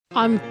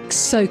I'm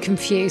so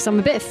confused. I'm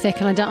a bit thick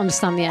and I don't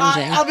understand the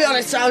ending. I'll be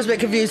honest, I was a bit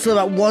confused till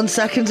about 1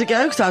 second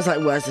ago because I was like,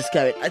 where's this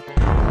going?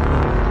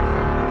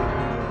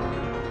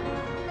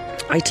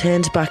 I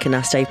turned back and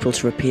asked April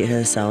to repeat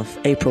herself.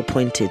 April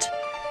pointed.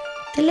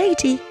 The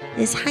lady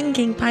is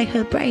hanging by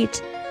her braid.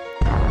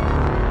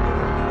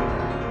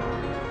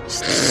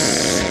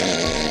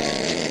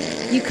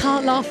 You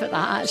can't laugh at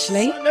that,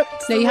 actually. No,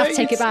 you have to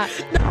take it back.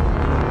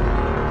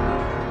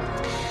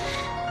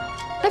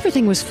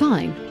 Everything was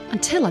fine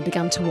until I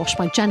began to wash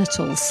my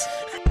genitals.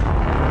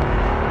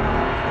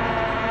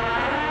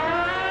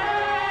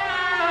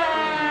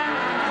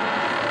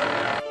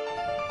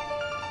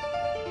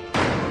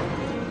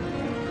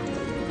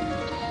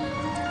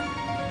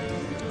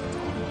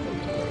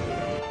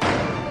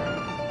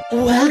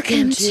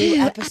 Welcome to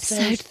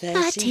episode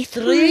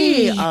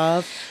 33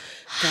 of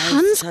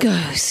Hans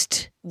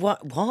Ghost.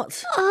 What?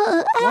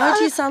 Why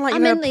do you sound like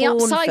I'm you're in in a the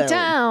porn upside film?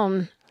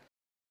 down.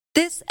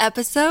 This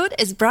episode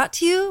is brought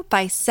to you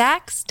by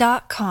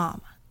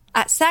Sax.com.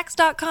 At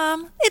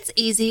Sax.com, it's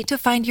easy to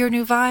find your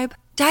new vibe.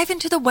 Dive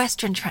into the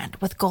Western trend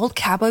with gold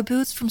cowboy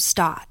boots from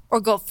Stott, or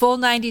go full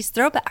 90s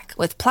throwback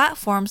with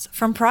platforms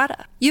from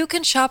Prada. You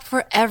can shop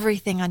for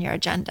everything on your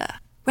agenda,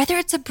 whether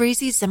it's a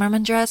breezy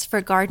Zimmermann dress for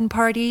a garden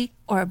party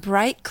or a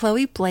bright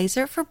Chloe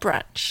blazer for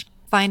brunch.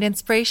 Find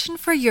inspiration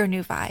for your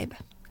new vibe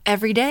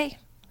every day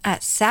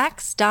at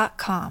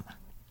Sax.com.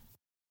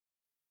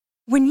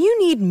 When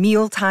you need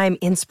mealtime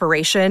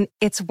inspiration,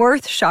 it's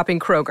worth shopping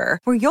Kroger,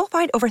 where you'll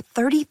find over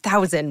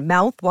 30,000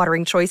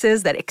 mouth-watering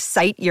choices that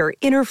excite your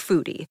inner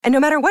foodie. And no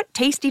matter what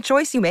tasty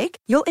choice you make,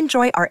 you'll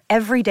enjoy our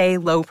everyday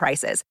low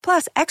prices,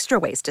 plus extra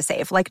ways to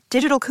save, like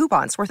digital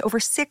coupons worth over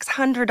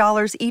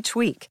 $600 each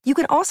week. You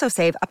can also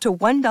save up to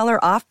 $1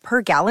 off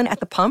per gallon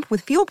at the pump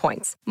with fuel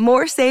points.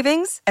 More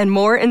savings and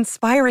more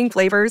inspiring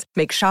flavors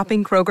make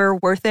shopping Kroger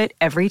worth it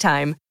every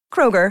time.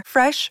 Kroger,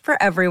 fresh for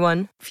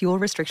everyone. Fuel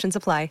restrictions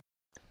apply.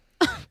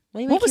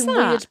 What was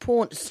that? Weird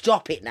porn.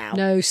 Stop it now.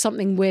 No,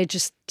 something weird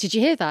just... Did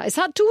you hear that? Is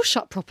that door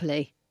shut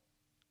properly?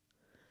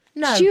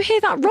 No. Did you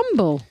hear that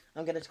rumble?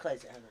 I'm going to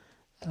close it.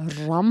 Hang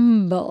on.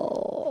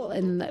 Rumble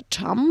in the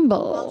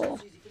tumble. Welcome,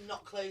 Susie, for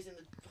not closing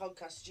the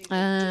podcast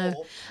studio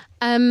door.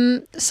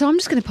 So I'm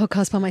just going to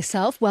podcast by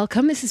myself.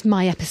 Welcome. This is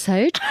my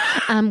episode.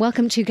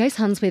 Welcome to Ghost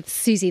Huns with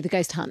Susie the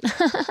Ghost Hunt.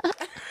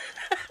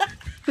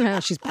 Oh,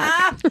 she's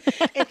back.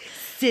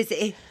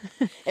 Sizzy.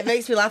 It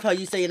makes me laugh how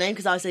you say your name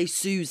because I say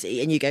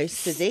Susie and you go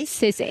Sizzy.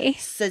 Sizzy.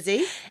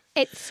 Sizzy.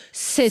 It's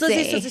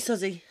Sizzy.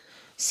 Susie.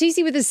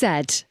 Susie with a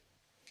Z.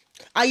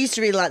 I used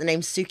to really like the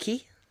name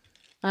Suki.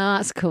 Oh,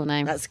 that's a cool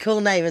name. That's a cool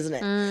name, isn't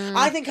it?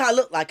 I think I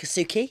look like a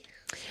Suki.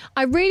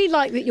 I really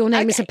like that your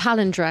name is a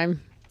palindrome.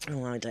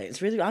 Oh, I don't.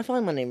 It's really. I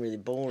find my name really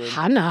boring.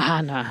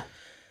 Hannah.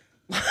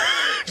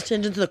 It's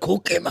turned into the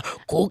cookie.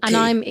 And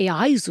I'm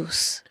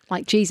Iisus,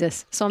 like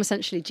Jesus. So I'm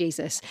essentially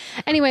Jesus.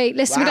 Anyway,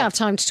 listen, we don't have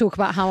time to talk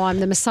about how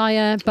I'm the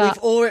Messiah, but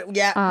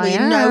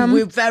know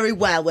we're very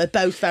well. We're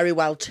both very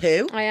well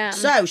too. I am.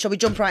 So, shall we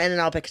jump right in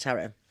and I'll pick a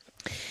tarot?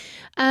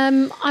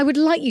 I would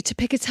like you to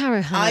pick a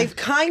tarot, Hannah. I've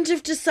kind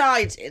of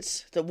decided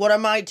that what I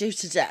might do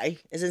today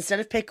is instead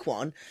of pick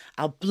one,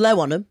 I'll blow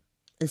on them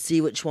and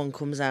see which one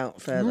comes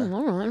out further.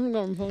 All right.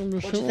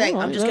 What do you think?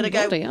 I'm just going to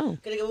go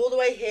all the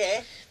way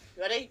here.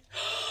 Ready?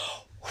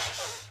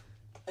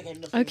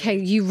 Okay,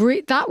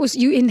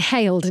 you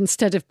inhaled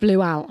instead of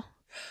blew out.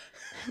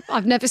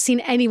 I've never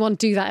seen anyone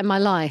do that in my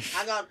life.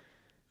 Hang on.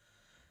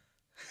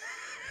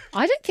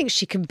 I don't think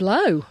she can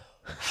blow.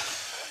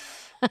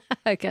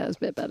 Okay, that's a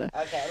bit better.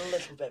 Okay, a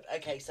little bit.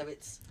 Okay, so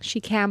it's...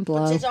 She can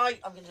blow. I'm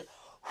going to...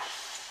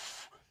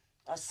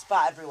 I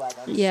spat everywhere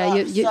then. Yeah,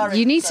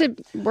 you need to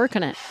work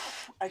on it.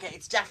 Okay,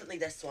 it's definitely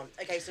this one.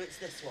 Okay, so it's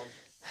this one.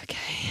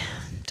 Okay,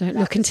 don't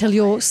look until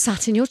you're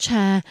sat in your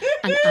chair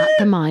and at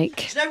the mic.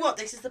 Do you know what?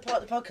 This is the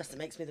part of the podcast that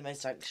makes me the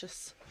most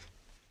anxious.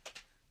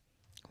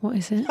 What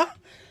is it?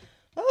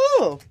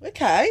 Oh,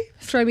 okay.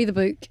 Throw me the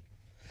book.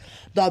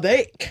 The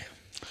book.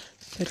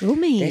 Throw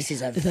me. This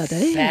is a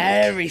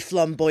very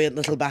flamboyant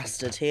little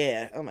bastard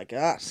here. Oh my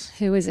God.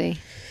 Who is he?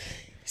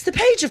 It's the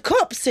Page of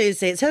Cups,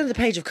 Susie. It's only the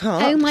Page of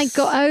Cups. Oh my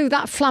God! Oh,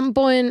 that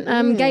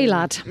flamboyant gay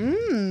lad.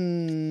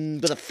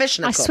 With a fish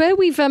in a cup. I swear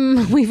we've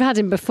had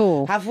him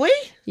before. Have we?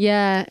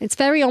 Yeah, it's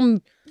very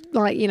on,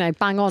 like,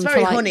 bang on it's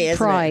very for honey, isn't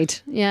Pride.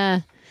 it?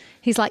 Yeah,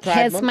 he's like, Pride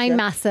here's month, my yeah.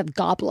 massive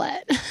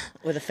goblet.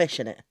 With a fish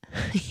in it.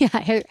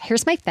 Yeah,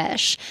 here's my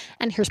fish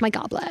and here's my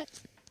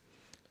goblet.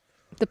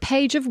 The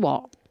Page of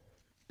what?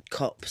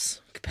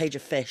 Cups. Page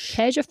of fish.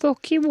 Page of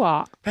fucking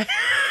what?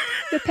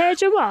 The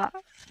Page of what?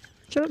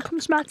 Don't come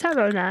to my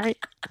tarot night.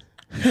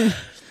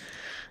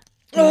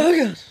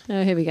 Oh, God.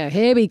 Oh, here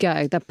we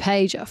go. The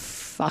Page of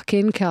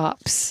fucking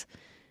Cups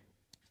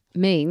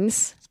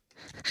means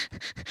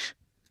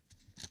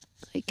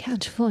I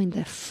can't find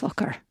the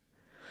fucker.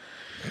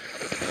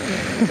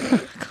 I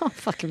can't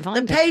fucking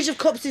find The it. Page of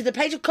Cups is the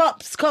Page of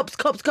Cups. Cups,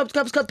 page,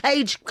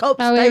 cups.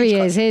 Oh, page, here he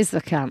cups. is. Here's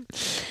the cup.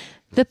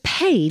 The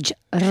page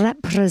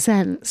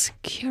represents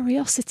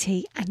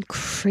curiosity and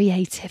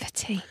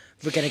creativity.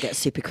 We're going to get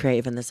super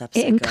creative in this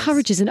episode. It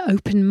encourages an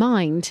open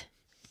mind.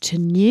 to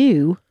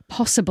new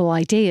possible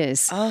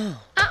ideas.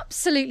 Oh.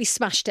 Absolutely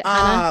smashed it,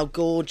 Hannah. Oh,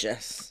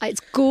 gorgeous. It's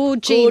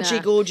gorgeous.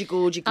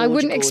 Gorgy. I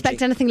wouldn't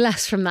expect anything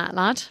less from that,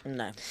 lad.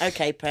 No.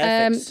 Okay,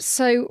 perfect.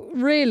 So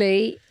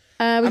really,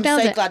 I'm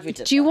nailed so it. glad we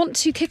did Do you that. want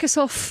to kick us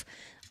off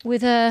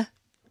with a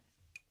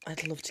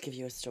I'd love to give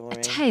you a story.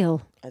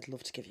 tale? I'd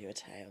love to give you a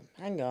tale.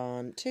 Hang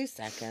on, 2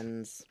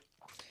 seconds.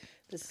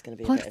 This is going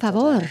to be Por a bit favor.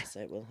 of a so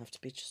it will have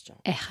to be just on.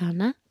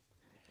 Hannah,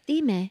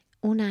 dime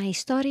una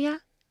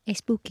historia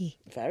spooky.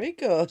 Very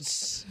good.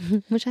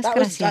 Muchas That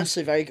was gracias.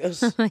 actually very good.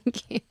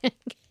 Thank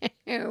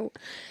you.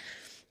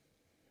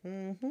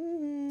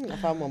 I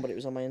found one, but it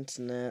was on my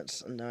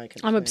internet, and now I can't.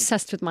 I'm find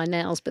obsessed with my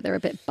nails, but they're a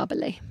bit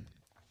bubbly.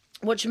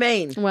 it. What do you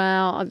mean?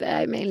 Well,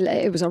 I mean,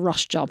 it was a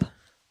rush job.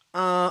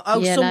 Yeah,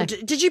 someone, no.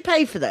 did you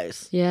pay for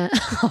those? Yeah.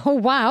 Oh,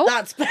 wow.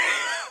 That's.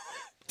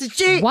 Did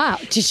you? Wow.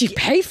 Did you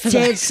pay for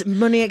those? Did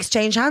money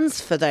exchange hands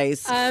for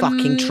those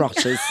fucking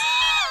trotters?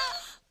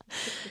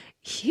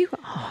 You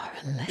are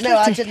a little No,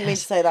 I dickhead. didn't mean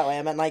to say it that way.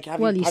 I meant like.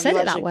 Well, you said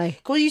it that way.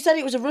 Well, you said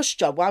it was a rush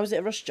job. Why was it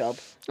a rush job?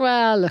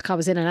 Well, look, I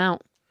was in and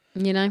out,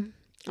 you know.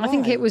 I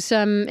think it was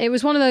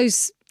one of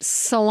those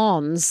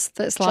salons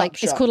that's like,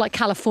 it's shop. called like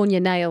California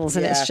Nails,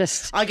 and Yeah. it's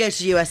just, I go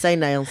to USA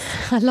Nails.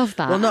 I love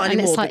that. Well, not and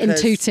anymore it's like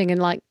because- in Tooting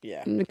and like,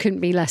 Yeah. it couldn't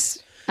be less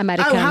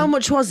American. Oh, how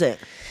much was it?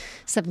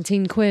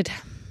 17 quid.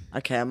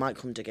 Okay, I might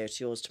come to go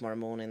to yours tomorrow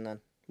morning then.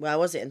 Where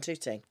was it in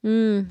Tooting?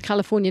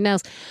 California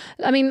Nails.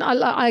 I mean,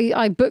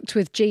 I booked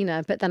with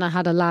Gina, but then I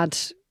had a lad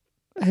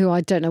who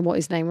I don't know what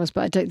his name was,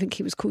 but I don't think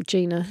he was called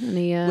Gina. And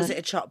he, Was it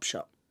a chop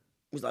shop?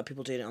 Was like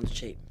people doing it on the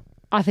cheap?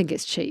 I think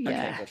it's cheap,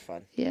 yeah. Okay, good,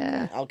 fine.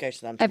 Yeah. I'll go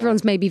to them tomorrow.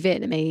 Everyone's maybe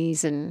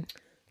Vietnamese and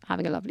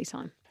having a lovely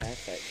time.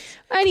 Perfect.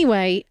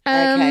 Anyway,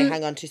 Okay,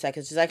 hang on 2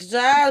 seconds. I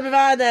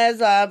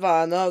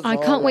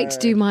can't wait to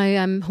do my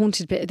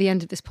haunted bit at the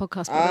end of this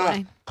podcast, by the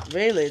way.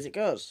 Really? Is it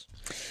good?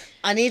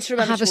 I need to I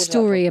remember have a to order that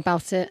story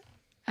about it,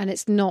 and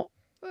it's not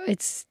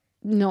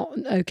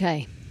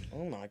okay. book.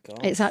 Oh my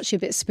god. It's actually a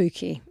bit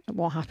spooky,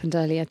 what happened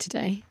earlier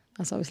today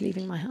as I was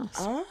leaving my house.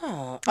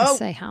 I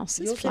say house,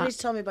 You it's also need flat. to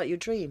tell me about your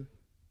dream.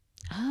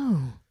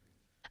 Oh.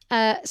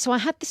 So I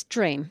had this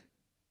dream,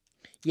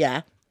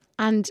 Yeah.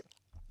 and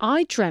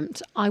I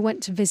dreamt I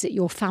went to visit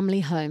your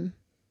family home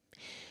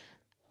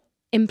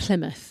in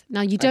Plymouth.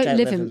 Now, you don't,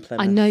 live in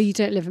Plymouth. I know you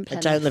don't live in I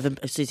Plymouth. don't live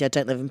in Susie, I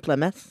don't live in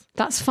Plymouth.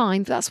 That's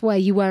fine, but that's where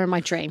you were in my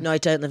dream. No, I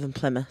don't live in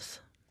Plymouth.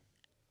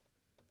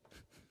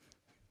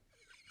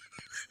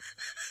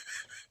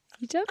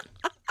 You don't?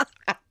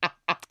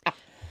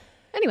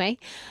 Anyway,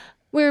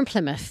 we're in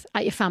Plymouth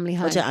at your family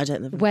home. I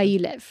don't live in where you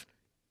live.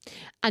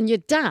 And your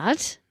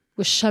dad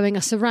was showing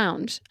us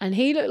around, and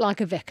he looked like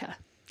a vicar.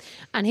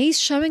 And he's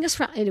showing us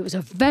around, and it was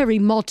a very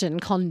modern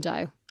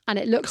condo. And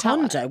it looked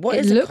Condo? out. What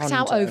it is a looked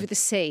out condo? over the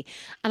sea.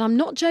 And I'm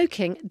not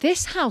joking.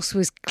 This house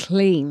was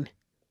clean,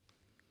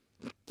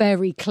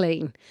 very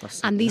clean.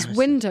 And these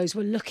windows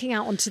were looking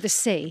out onto the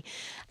sea.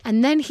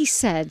 And then he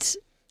said,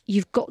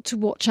 "You've got to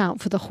watch out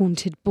for the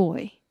haunted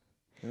boy,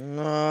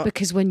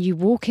 because when you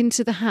walk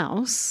into the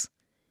house,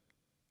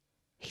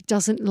 he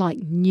doesn't like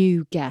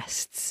new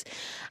guests."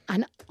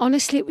 And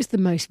honestly, it was the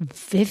most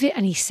vivid.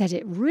 And he said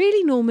it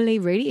really normally,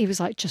 really. He was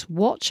like, "Just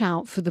watch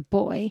out for the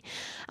boy."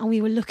 And we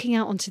were looking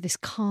out onto this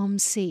calm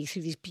sea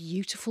through these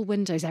beautiful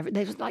windows. There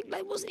was like,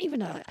 there wasn't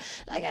even a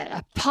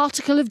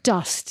particle of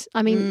dust.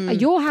 I mean,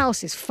 your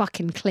house is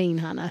fucking clean,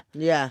 Hannah.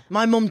 Yeah.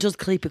 My mum does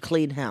keep a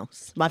clean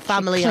house. My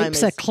family home Keeps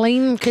is a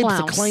clean keeps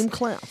a class. clean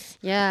class.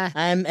 Yeah.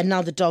 And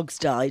now the dog's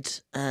died,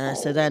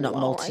 so they're not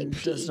molting.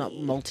 R.I.P.. It's not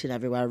molting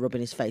everywhere, rubbing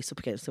his face up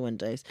against the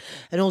windows.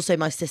 And also,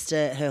 my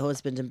sister, her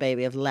husband, and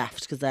baby have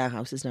left because their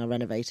house is now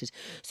renovated.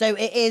 So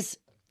it is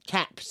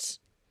kept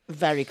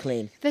very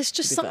clean. There's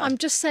just be some. fair. I'm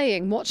just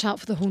saying, watch out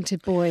for the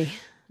haunted boy,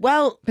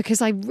 Well,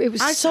 because I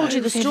told I told you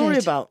the story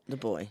about the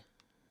boy,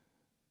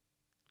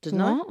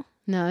 didn't I? what?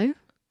 No,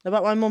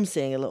 About my mum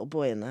seeing a little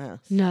boy in the house.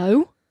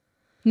 no.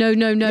 Yeah,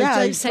 Don't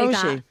I say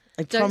promise that. you.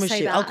 I Don't promise say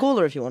you. that. I'll call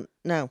her if you want.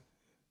 No.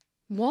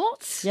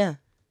 What? Yeah.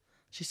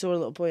 She saw a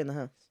little boy in the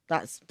house.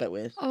 That's a bit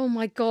weird. Oh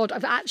my god!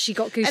 I've actually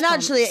got goosebumps. And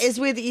actually, it is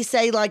weird that you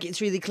say like it's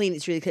really clean,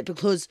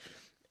 because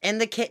in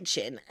the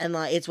kitchen, and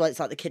like it's like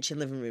the kitchen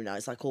living room now.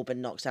 It's like all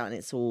been knocked out, and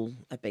it's all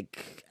a big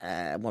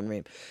one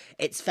room.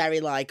 It's very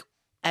like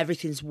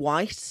everything's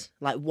white,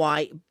 like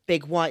white,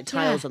 big white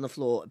tiles Yeah. on the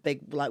floor,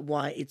 big like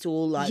white. It's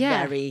all like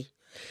Yeah. very.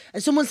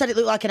 And someone said it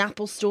looked like an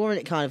Apple store, and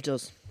it kind of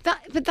does.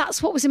 but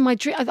that's what was in my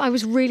dream. I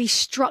was really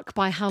struck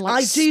by how like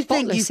I do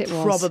think spotless you've it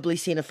was. probably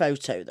seen a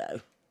photo though.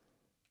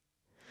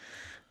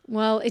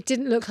 Well, it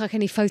didn't look like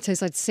any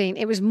photos I'd seen.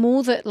 It was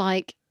more that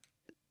like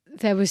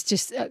there was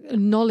just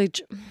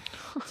knowledge.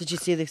 Did you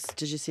see this?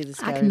 Did you see the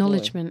scary boy?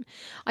 Acknowledgement.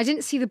 I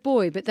didn't see the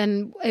boy, but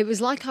then it was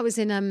like I was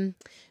in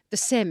The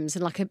Sims,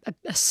 and like a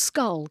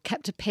skull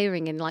kept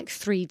appearing in like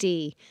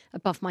 3D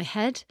above my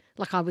head,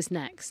 like I was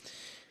next.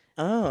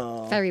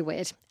 Oh. Very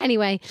weird.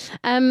 Anyway,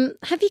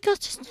 have you got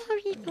a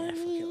story for Yeah, fuck it, I'll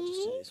just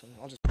me? say this one.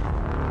 I'll just...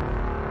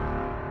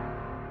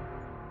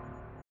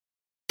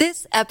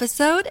 This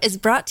episode is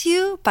brought to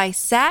you by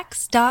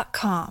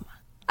Sax.com.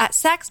 At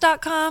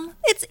Sax.com,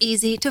 it's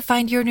easy to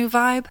find your new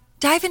vibe.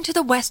 Dive into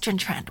the Western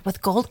trend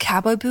with gold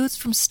cowboy boots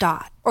from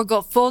Stott, or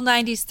go full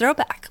 90s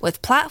throwback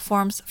with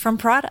platforms from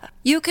Prada.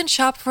 You can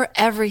shop for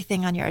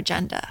everything on your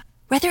agenda,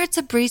 whether it's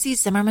a breezy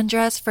Zimmermann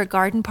dress for a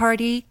garden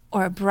party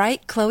or a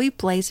bright Chloe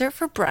blazer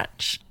for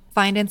brunch.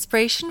 Find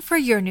inspiration for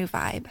your new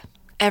vibe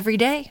every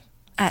day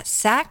at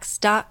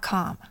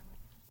Sax.com.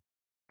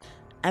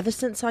 Ever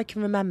since I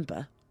can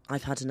remember,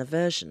 I've had an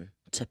aversion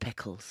to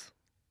pickles.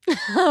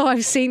 Oh,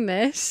 I've seen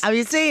this. Have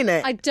you seen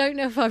it? I don't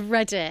know if I've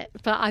read it,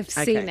 but I've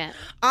seen it.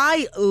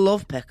 I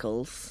love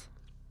pickles.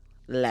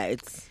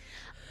 Loads.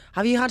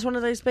 Have you had one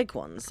of those big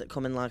ones that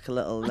come in like a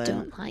little... I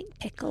don't like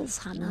pickles,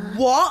 Hannah.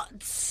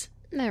 What?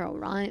 They're all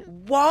right.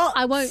 What?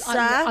 I won't. Sir?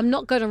 I'm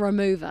not going to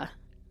remove her,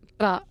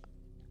 but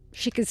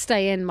she could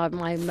stay in my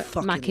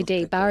Mackie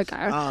D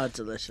burger. Oh,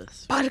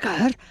 delicious.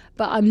 Burger.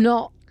 But I'm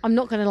not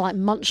going to like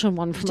munch on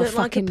one from a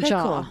fucking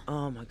jar.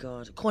 Oh my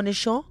god.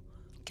 Cornichon?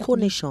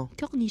 Cornichon.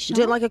 Cornichon. You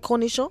don't like a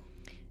cornichon?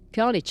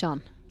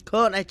 Cornichon.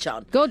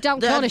 Cornichon. Go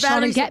down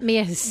Cornichon and get me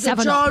a 7-Up.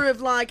 The jar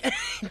of like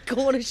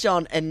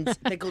cornichon and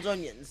pickled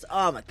onions.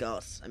 Oh my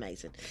gosh,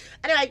 amazing.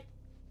 Anyway,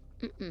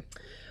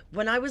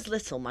 when I was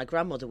little, my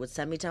grandmother would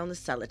send me down the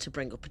cellar to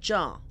bring up a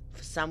jar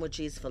for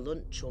sandwiches for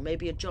lunch, or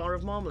maybe a jar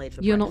of marmalade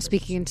for You're breakfast. not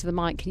speaking into the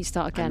mic. Can you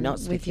start again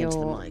with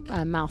your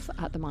mouth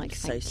at the mic?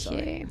 Thank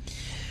you.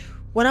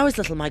 When I was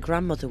little, my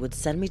grandmother would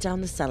send me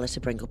down the cellar to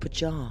bring up a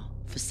jar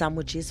for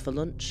sandwiches for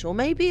lunch, or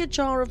maybe a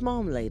jar of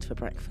marmalade for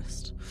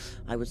breakfast.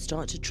 I would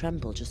start to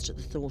tremble just at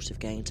the thought of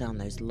going down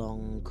those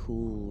long,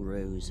 cool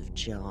rows of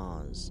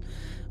jars,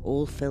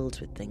 all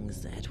filled with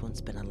things that had once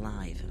been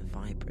alive and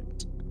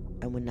vibrant,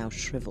 and were now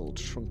shriveled,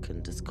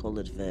 shrunken,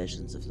 discoloured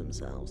versions of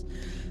themselves,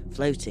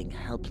 floating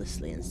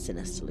helplessly in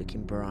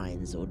sinister-looking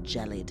brines or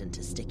jellied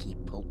into sticky,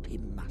 pulpy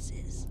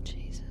masses.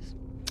 Jesus.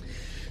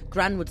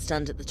 Gran would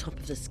stand at the top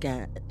of the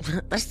stairs,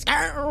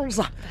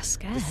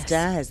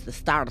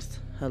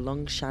 her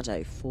long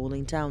shadow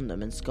falling down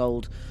them, and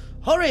scold,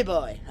 "Hurry,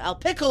 boy, I'll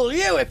pickle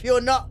you if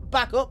you're not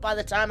back up by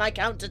the time I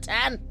count to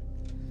 10.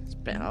 It's a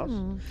bit harsh.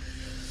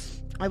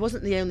 I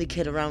wasn't the only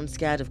kid around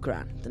scared of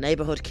Gran. The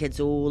neighbourhood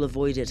kids all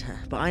avoided her,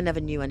 but I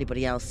never knew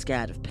anybody else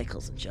scared of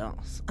pickles and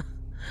jars.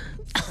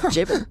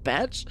 Gibbon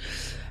bitch.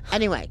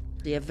 Anyway,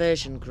 the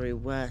aversion grew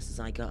worse as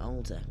I got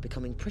older,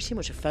 becoming pretty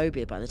much a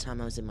phobia by the time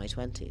I was in my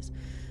 20s.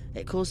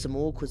 It caused some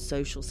awkward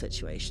social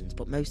situations,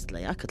 but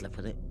mostly I could live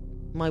with it.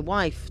 My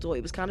wife thought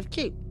it was kind of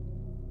cute.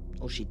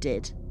 Or she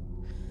did.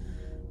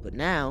 But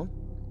now,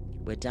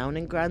 we're down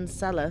in Gran's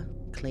cellar,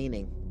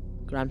 cleaning.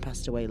 Gran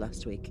passed away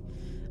last week,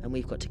 and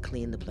we've got to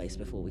clean the place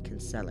before we can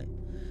sell it.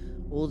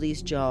 All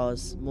these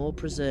jars, more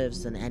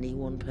preserves than any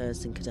one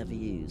person could ever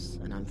use,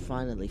 and I'm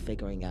finally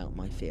figuring out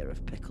my fear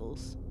of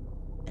pickles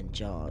and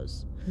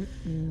jars,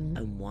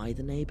 and why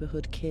the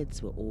neighbourhood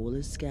kids were all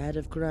as scared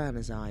of Gran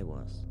as I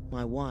was.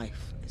 My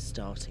wife is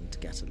starting to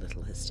get a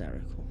little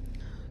hysterical.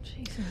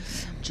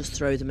 Jesus. Just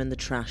throw them in the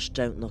trash,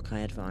 don't look, I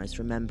advise,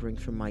 remembering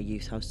from my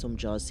youth how some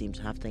jars seemed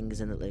to have things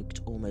in it that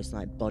looked almost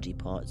like body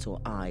parts or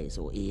eyes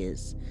or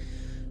ears.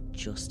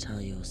 Just tell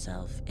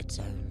yourself it's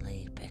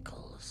only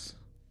pickles.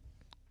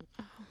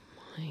 Oh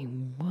my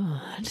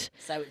word.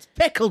 So it's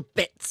pickled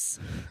bits.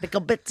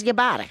 Pickled bits of your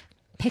body.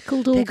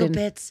 Pickled organ.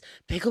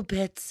 Pickled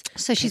bits.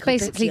 So she's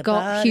basically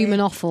got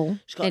human offal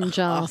in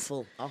jars.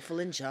 Offal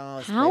in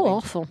jars. How baby.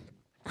 awful.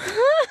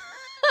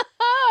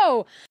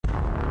 Oh!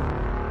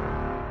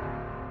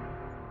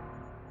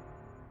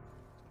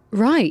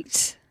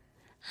 Right.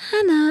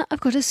 Hannah, I've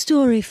got a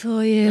story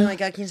for you. Oh my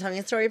God, can you tell me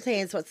a story,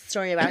 please? What's the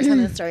story about? Tell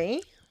me the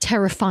story.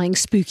 Terrifying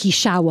spooky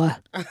shower.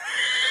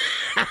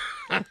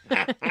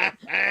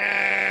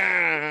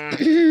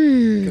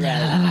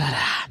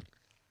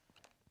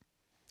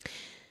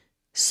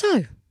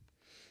 So,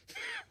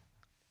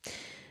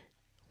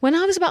 when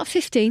I was about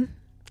 15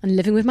 and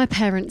living with my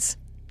parents,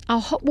 our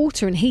hot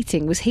water and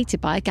heating was heated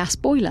by a gas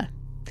boiler.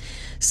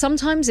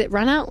 Sometimes it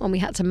ran out and we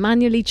had to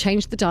manually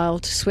change the dial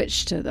to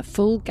switch to the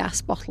full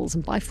gas bottles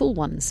and buy full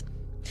ones.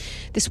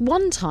 This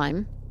one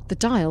time, the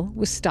dial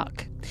was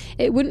stuck.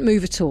 It wouldn't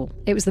move at all.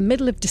 It was the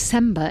middle of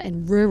December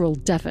in rural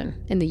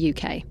Devon in the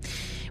UK.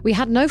 We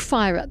had no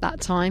fire at that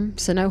time,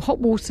 so no hot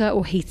water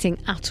or heating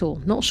at all.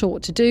 Not sure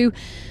what to do.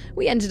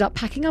 We ended up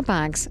packing our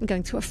bags and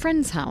going to a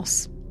friend's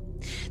house.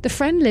 The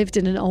friend lived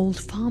in an old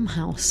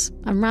farmhouse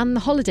and ran the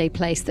holiday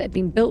place that had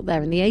been built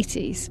there in the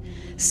 80s.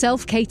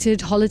 Self-catered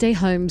holiday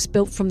homes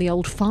built from the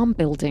old farm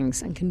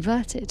buildings and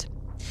converted.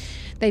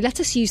 They let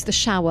us use the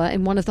shower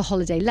in one of the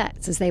holiday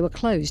lets as they were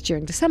closed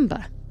during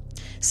December.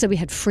 So we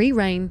had free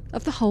reign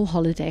of the whole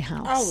holiday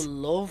house. Oh,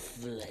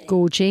 lovely.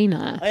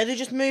 Gorgina. Are they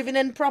just moving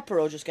in proper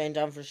or just going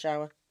down for a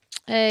shower?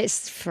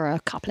 It's for a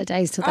couple of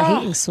days till the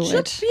heating's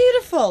sorted.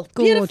 Beautiful.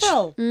 Gorge.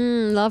 Beautiful.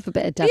 Love a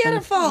bit of Devon.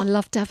 Beautiful. I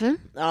love Devon.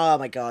 Oh,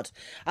 my God.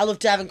 I love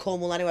Devon,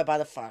 Cornwall, anywhere by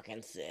the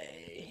fucking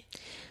sea.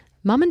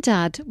 Mum and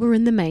Dad were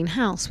in the main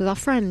house with our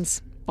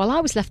friends, while I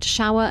was left to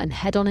shower and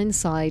head on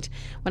inside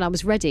when I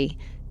was ready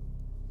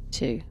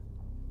to.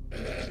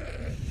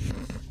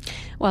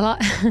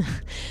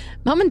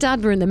 Mum and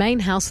Dad were in the main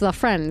house with our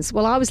friends,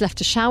 while I was left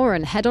to shower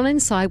and head on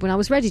inside when I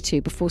was ready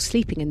to before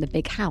sleeping in the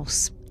big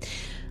house.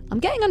 I'm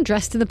getting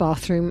undressed in the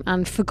bathroom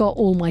and forgot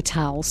all my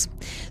towels.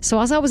 So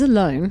as I was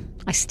alone,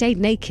 I stayed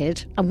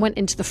naked and went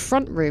into the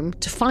front room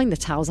to find the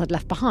towels I'd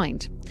left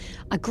behind.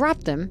 I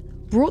grabbed them,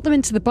 brought them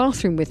into the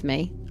bathroom with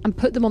me and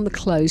put them on the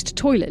closed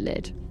toilet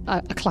lid.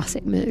 A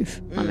classic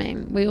move. I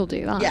mean, we all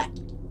do that. Yeah.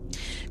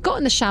 Got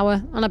in the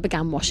shower and I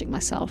began washing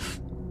myself.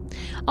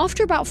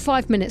 After about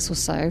 5 minutes or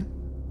so,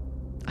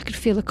 I could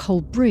feel a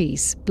cold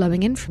breeze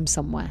blowing in from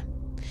somewhere.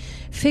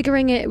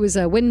 Figuring it was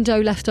a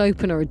window left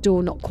open or a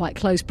door not quite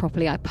closed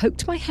properly, I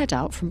poked my head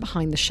out from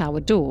behind the shower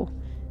door.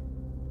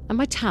 And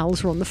my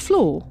towels were on the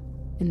floor,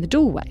 in the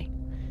doorway.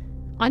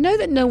 I know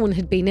that no one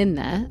had been in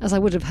there, as I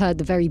would have heard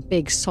the very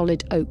big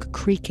solid oak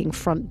creaking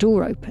front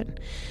door open.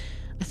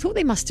 I thought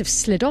they must have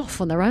slid off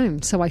on their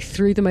own, so I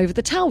threw them over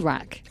the towel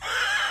rack.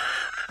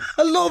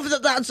 I love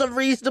that that's a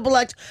reasonable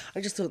act.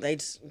 I just thought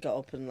they'd got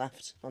up and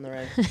left on their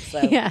own.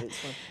 So Yeah. it's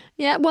fine.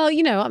 Yeah, well,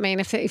 you know what I mean.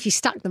 If you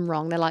stack them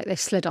wrong, they've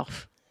slid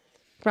off.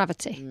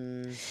 Gravity.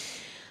 And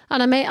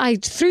I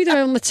threw them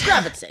on the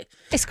towel. Gravity.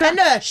 It's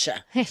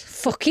Inertia.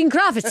 fucking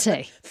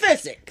gravity.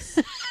 Physics.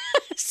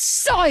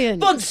 Science.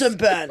 Bunsen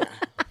burner.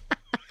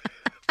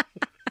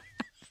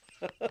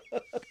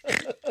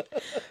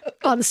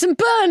 Bunsen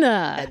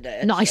burner.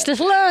 Inertia. Nice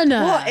little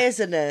earner. What is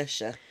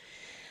inertia?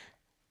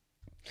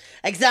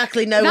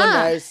 Exactly, no one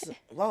knows.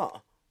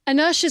 What?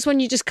 Inertia is when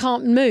you just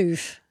can't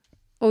move.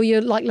 Or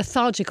you're like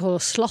lethargic or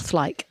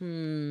sloth-like.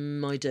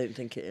 I don't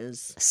think it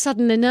is.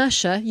 Sudden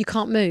inertia, you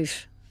can't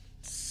move.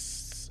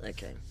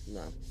 Okay,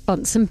 no.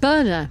 Bunsen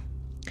burner.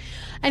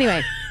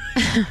 Anyway,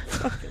 I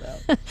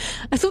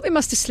thought they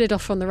must have slid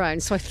off on their own,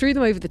 so I threw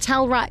them over the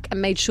towel rack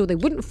and made sure they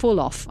wouldn't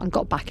fall off and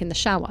got back in the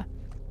shower.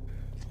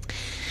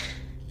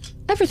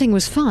 Everything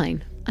was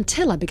fine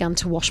until I began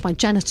to wash my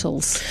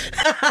genitals.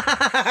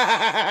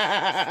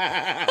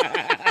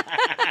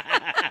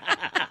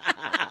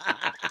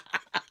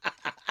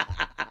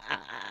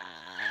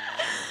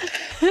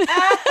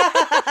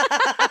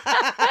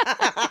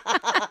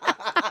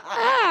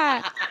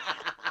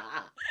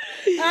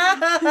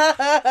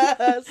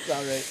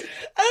 Sorry.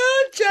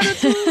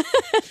 Genitals.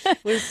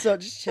 We're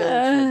such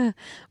children.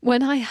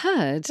 When I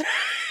heard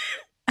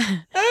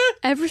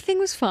everything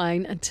was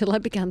fine until I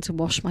began to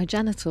wash my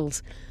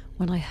genitals,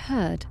 when I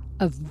heard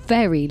a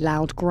very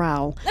loud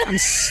growl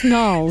and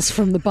snarls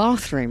from the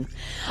bathroom.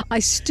 I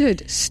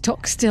stood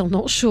stock still,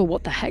 not sure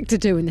what the heck to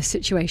do in this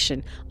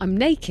situation. I'm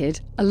naked,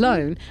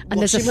 alone, and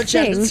there's a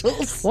thing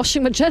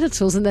washing my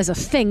genitals, and there's a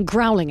thing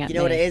growling at me. You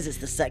know what it is? It's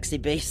the sexy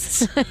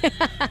beast.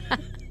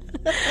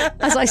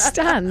 As I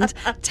stand,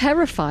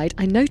 terrified,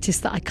 I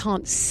notice that I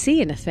can't see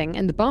anything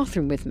in the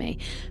bathroom with me,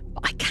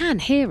 but I can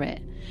hear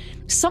it.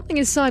 Something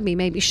inside me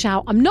made me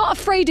shout, "I'm not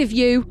afraid of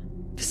you,"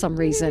 for some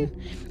reason.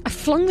 I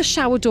flung the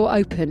shower door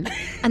open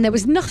and there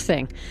was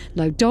nothing.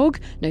 No dog,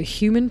 no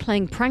human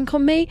playing prank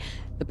on me.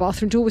 The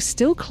bathroom door was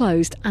still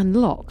closed and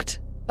locked,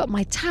 but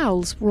my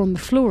towels were on the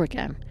floor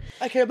again.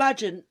 I can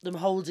imagine them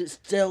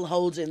still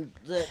holding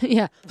the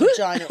Yeah.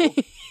 vaginal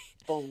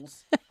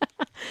balls.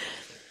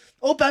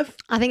 Or both.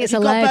 I think it's a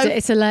Have you got laird. both?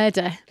 It's a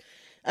lairder.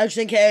 Oh, do you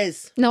think it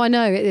is? No, I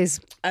know it is.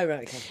 Oh,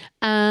 right, okay.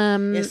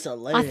 It's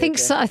a I think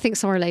so. I think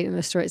somewhere later in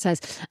the story it says.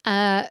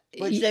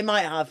 Which they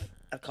might have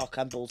a cock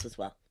and balls as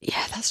well.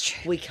 Yeah, that's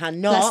true. We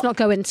cannot Let's not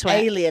go into it.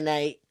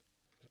 alienate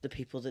the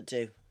people that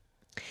do.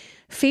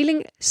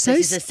 Feeling so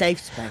This is a safe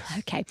space.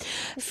 Okay.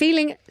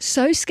 Feeling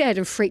so scared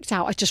and freaked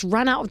out, I just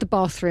ran out of the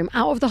bathroom,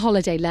 out of the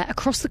holiday let,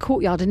 across the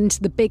courtyard and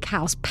into the big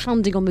house,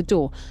 pounding on the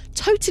door.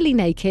 Totally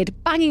naked,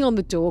 banging on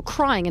the door,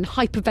 crying and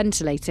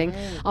hyperventilating.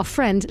 Our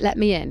friend let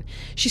me in.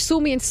 She saw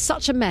me in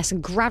such a mess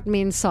and grabbed me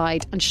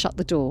inside and shut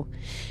the door.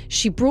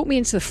 She brought me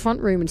into the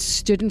front room and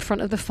stood in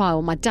front of the fire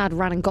while my dad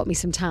ran and got me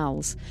some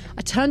towels.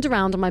 I turned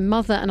around and my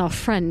mother and our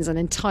friends and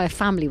entire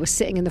family were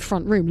sitting in the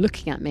front room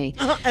looking at me.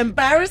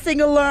 Embarrassing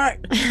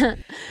alert.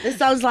 This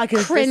sounds like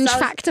a Cringe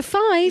factor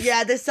 5.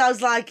 Yeah, this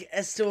sounds like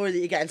a story that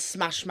you get in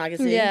Smash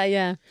magazine.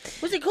 Yeah.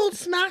 Was it called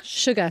Smash?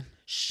 Sugar.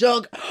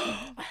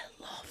 I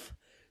love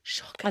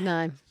sugar. I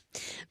know.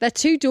 Their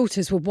 2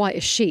 daughters were white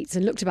as sheets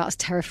and looked about as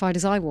terrified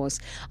as I was.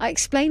 I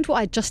explained what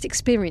I'd just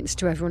experienced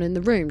to everyone in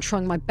the room,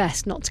 trying my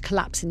best not to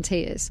collapse in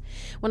tears.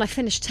 When I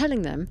finished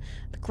telling them,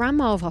 the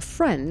grandma of our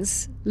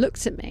friends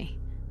looked at me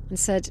and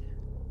said,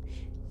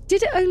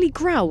 "Did it only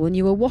growl when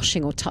you were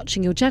washing or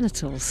touching your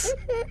genitals?"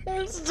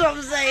 Stop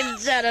saying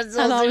genitals.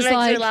 And I was it makes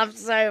like, me laugh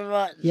so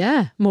much.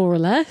 Yeah, more or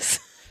less.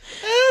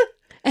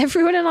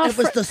 Everyone in our It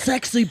was the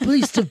sexy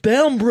beast of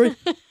Banbury.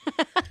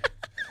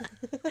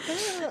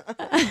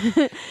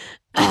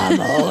 I'm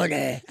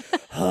horny.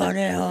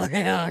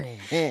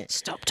 Horny.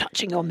 Stop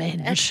touching your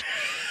minge.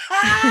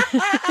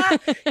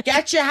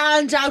 Get your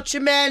hand out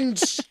your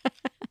minge.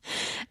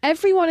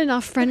 Everyone in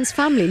our friend's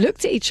family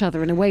looked at each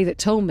other in a way that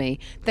told me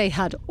they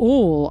had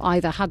all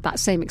either had that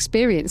same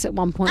experience at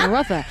one point or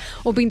other,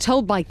 or been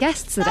told by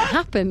guests that it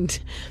happened.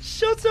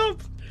 Shut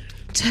up.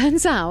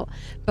 Turns out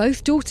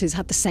both daughters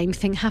had the same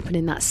thing happen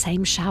in that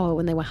same shower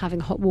when they were having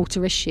hot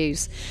water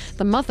issues.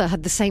 The mother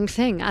had the same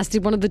thing, as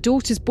did one of the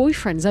daughters'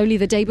 boyfriends only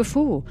the day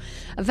before.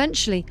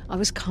 Eventually, I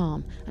was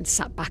calm and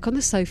sat back on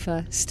the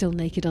sofa, still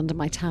naked under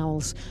my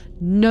towels.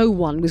 No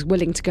one was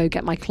willing to go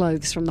get my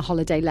clothes from the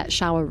holiday let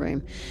shower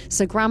room.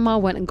 So Grandma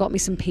went and got me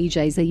some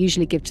PJs they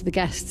usually give to the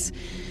guests.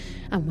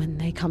 And when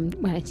they come,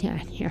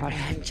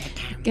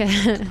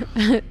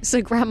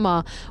 so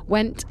Grandma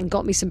went and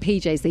got me some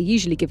PJs they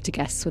usually give to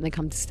guests when they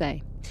come to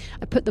stay.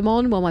 I put them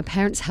on while my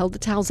parents held the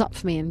towels up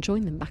for me and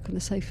joined them back on the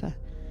sofa.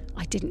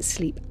 I didn't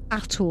sleep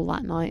at all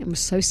that night and was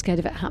so scared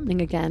of it happening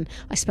again.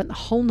 I spent the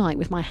whole night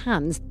with my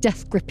hands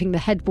death gripping the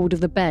headboard of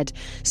the bed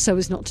so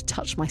as not to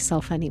touch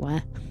myself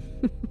anywhere.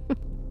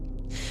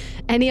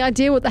 Any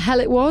idea what the hell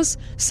it was?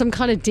 Some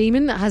kind of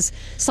demon that has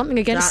something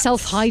against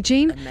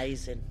self-hygiene?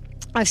 Amazing.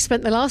 I've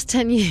spent the last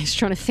 10 years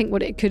trying to think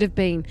what it could have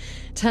been.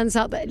 Turns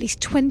out that at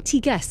least 20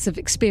 guests have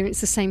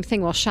experienced the same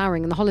thing while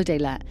showering in the holiday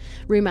let.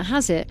 Rumour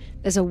has it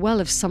there's a well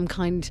of some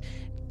kind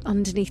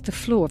underneath the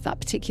floor of that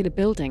particular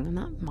building, and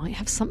that might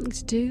have something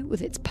to do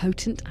with its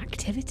potent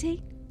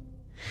activity.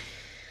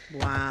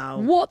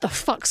 Wow. What the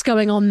fuck's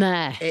going on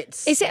there?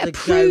 Is it a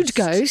prude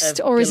ghost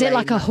or is it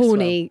like a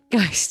horny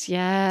ghost?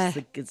 Yeah.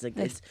 It's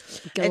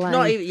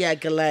not even,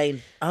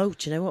 Ghislaine. Oh,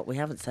 do you know what? We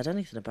haven't said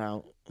anything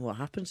about what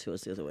happened to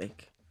us the other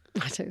week.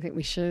 I don't think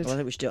we should. Well, I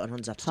think we should do it on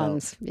Huns After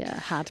Huns,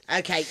 had.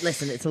 Okay,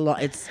 listen, it's a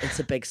lot. It's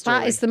a big story.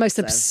 That is the most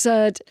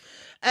absurd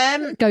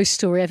ghost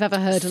story I've ever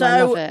heard, and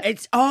I love it.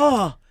 It's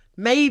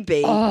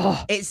maybe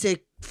it's a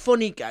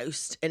funny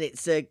ghost, and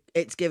it's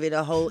giving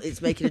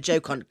it's making a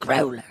joke on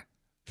growler.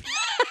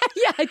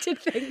 Yeah, I did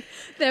think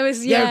there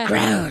was your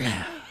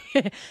growler.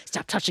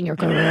 Stop touching your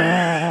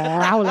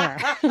growler.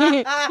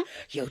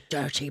 You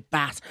dirty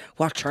bat!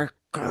 What's your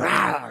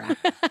growler?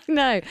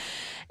 No,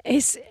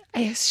 it's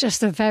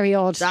just a very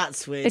odd.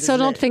 That's weird. It's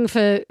an odd thing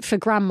for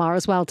Grandma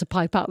as well to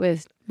pipe up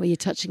with. Were you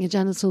touching your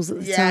genitals at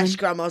the time? Yeah,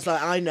 Grandma's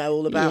like, I know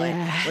all about it.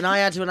 When I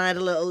had a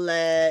little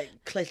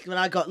when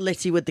I got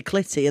litty with the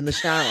clitty in the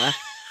shower.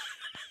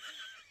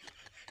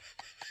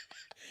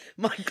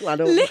 My gran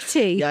always,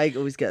 Litty? Yeah, I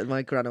always get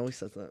my gran always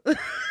says that.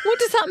 What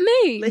does that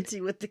mean? Litty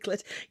with the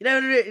clit.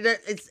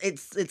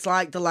 It's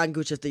like the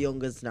language of the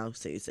youngers now,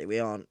 Susie. We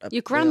aren't.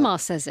 Your grandma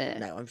says it.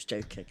 No, I'm just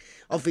joking.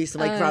 Obviously,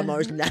 my grandma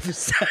has never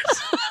said.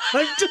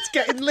 I'm just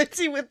getting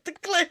litty with the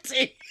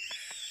clitty.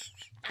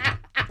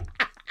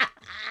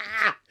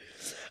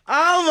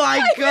 Oh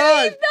my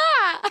God! Believe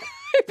that.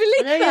 I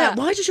believe that. Yeah.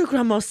 Why does your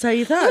grandma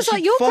say that? I was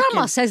like, your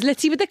grandma says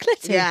Litty with the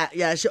clitty.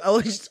 Yeah. She's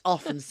always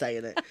often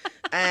saying it.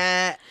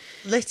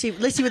 Litty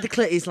with the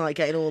clitty is like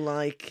getting all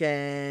like.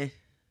 I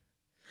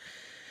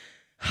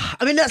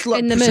mean, that's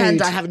like pretend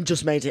mood. I haven't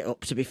just made it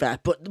up, to be fair.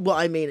 But what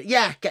I mean,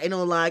 getting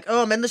all like,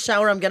 oh, I'm in the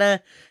shower. I'm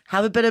gonna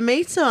have a bit of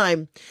me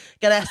time.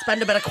 Gonna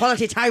spend a bit of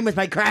quality time with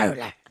my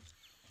growler.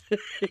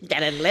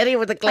 Getting Litty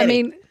with the clitty. I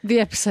mean, the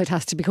episode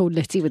has to be called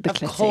Litty with the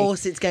clitty. Of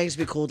course, it's going to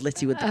be called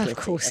Litty with the clitty. Of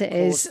course it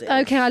is.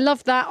 Okay, I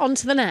love that. On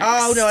to the next.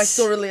 Oh no, I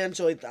thoroughly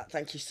enjoyed that.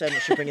 Thank you so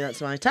much for bringing that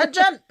to my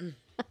attention.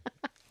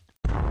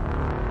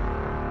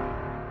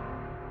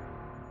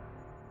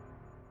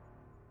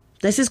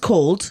 This is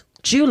called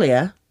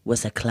Julia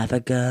Was a Clever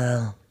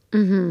Girl.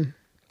 Mm-hmm.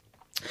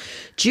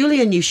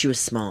 Julia knew she was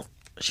smart.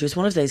 She was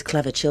one of those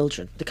clever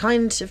children, the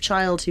kind of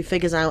child who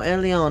figures out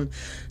early on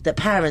that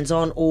parents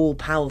aren't all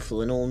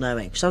powerful and all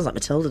knowing. She sounds like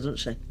Matilda, doesn't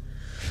she?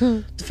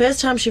 The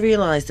first time she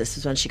realised this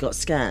was when she got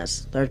scared.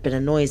 There had been a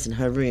noise in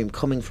her room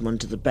coming from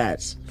under the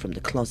bed, from the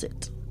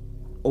closet.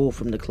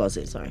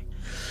 Sorry.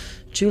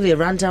 Julia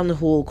ran down the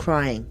hall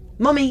crying,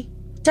 Mummy,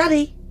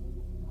 Daddy,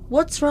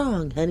 what's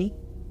wrong, honey?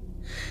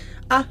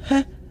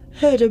 I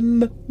heard a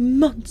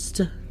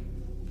monster.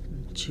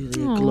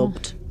 Julia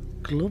glubbed.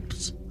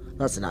 Glubbed?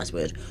 That's a nice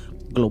word.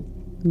 Glub,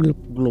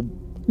 glub, glub,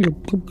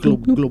 glub,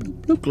 glub,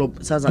 glub, glub, glub.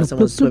 It sounds like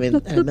someone's swimming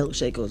in a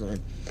milkshake or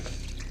something.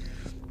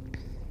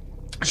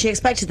 She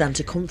expected them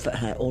to comfort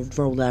her or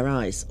roll their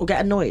eyes or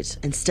get annoyed.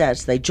 Instead,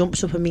 they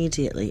jumped up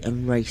immediately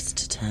and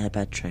raced to her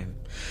bedroom,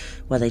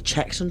 where they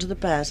checked under the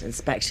bed,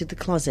 inspected the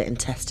closet and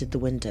tested the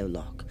window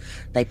lock.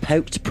 They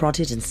poked,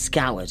 prodded and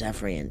scoured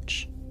every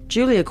inch.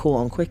 Julia caught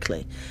on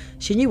quickly.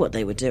 She knew what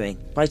they were doing.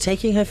 By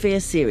taking her fear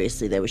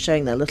seriously, they were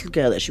showing their little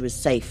girl that she was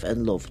safe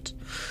and loved.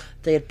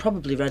 They had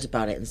probably read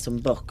about it in some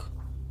book.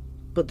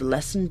 But the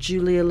lesson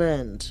Julia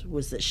learned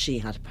was that she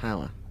had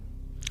power.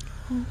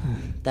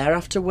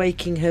 Thereafter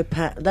waking her...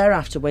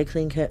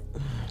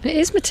 It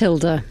is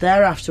Matilda.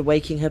 Thereafter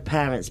waking her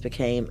parents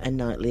became a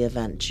nightly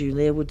event.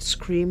 Julia would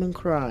scream and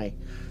cry.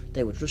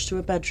 They would rush to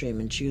her bedroom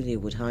and Julia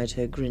would hide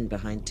her grin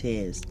behind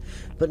tears.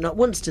 But not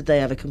once did they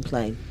ever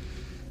complain.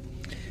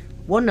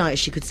 One night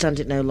she could stand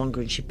it no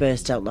longer and she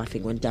burst out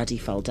laughing when Daddy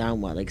fell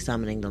down while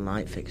examining the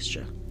light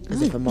fixture,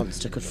 as if a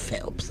monster could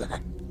fit up there.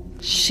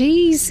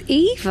 She's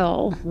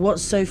evil.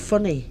 What's so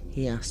funny?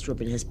 He asked,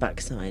 rubbing his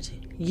backside.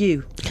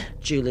 You,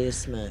 Julia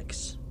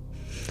smirked.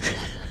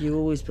 You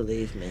always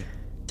believe me.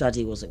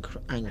 Daddy wasn't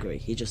angry.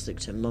 He just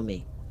looked at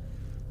Mummy.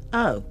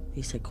 Oh,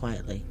 he said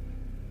quietly.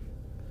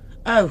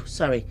 Oh,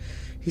 sorry.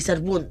 He said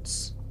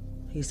once.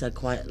 He said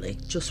quietly,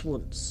 just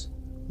once,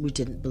 we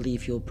didn't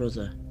believe your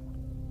brother.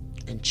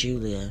 And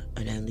Julia,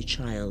 an only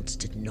child,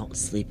 did not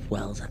sleep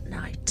well that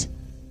night.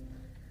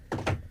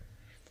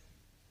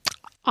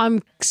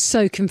 I'm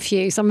so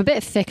confused. I'm a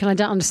bit thick and I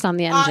don't understand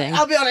the ending.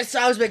 I'll be honest,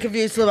 I was a bit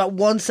confused till about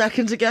 1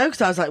 second ago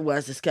because I was like,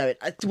 where's this going?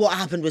 What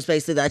happened was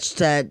basically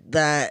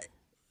that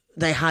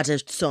they had a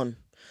son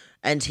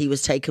and he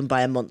was taken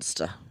by a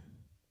monster.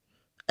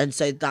 And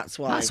so that's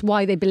why. That's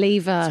why they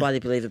believe her. That's why they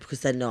believe her,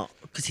 because they're not.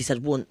 Because he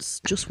said once,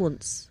 just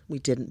once, we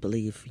didn't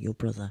believe your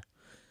brother.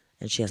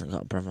 And she hasn't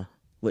got a brother,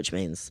 which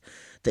means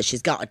that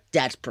she's got a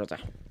dead brother.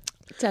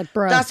 Dead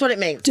bro. That's what it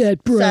means.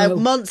 Dead bro. So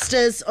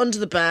monsters under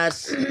the bed.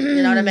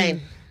 You know what I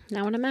mean?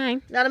 Know what I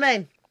mean? Know what I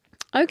mean?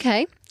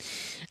 Okay.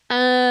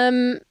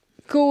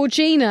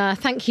 Gorgina,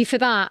 thank you for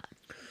that.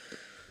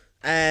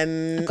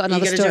 I've got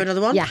another you gonna story. do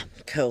another one? Yeah.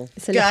 Cool.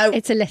 It's a Go.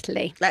 It's a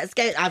Litty. Let's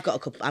go. I've got a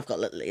couple. I've got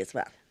Litty as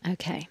well.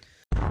 Okay.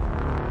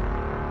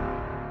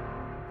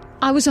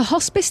 I was a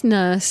hospice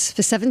nurse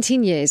for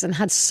 17 years and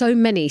had so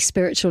many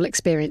spiritual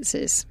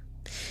experiences.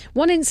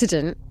 One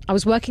incident, I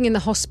was working in the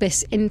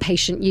hospice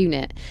inpatient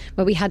unit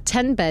where we had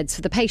 10 beds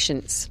for the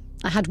patients.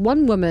 I had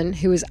one woman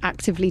who was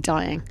actively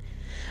dying.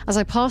 As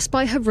I passed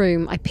by her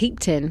room, I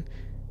peeked in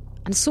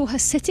and saw her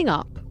sitting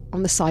up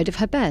on the side of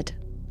her bed,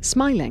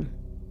 smiling.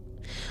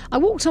 I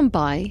walked on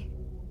by,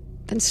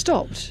 then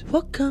stopped.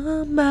 Walk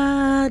on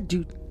by,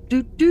 do,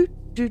 do, do,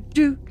 do,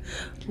 do.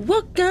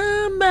 Walk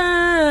on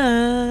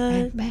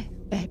by.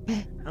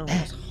 Oh,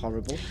 that's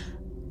horrible.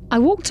 I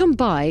walked on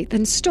by,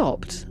 then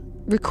stopped,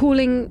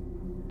 recalling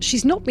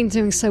she's not been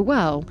doing so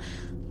well.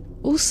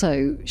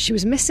 Also, she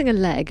was missing a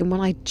leg, and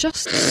when I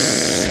just...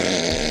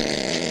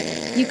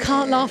 You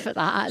can't laugh at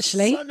that,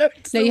 actually. No,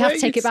 you have to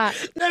take it back.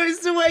 No,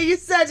 it's the way you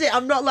said it.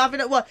 I'm not laughing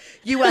at what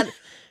you went.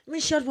 I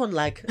mean, she had one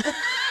leg.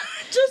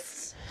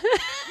 Just...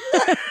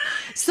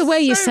 It's the way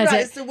you said right,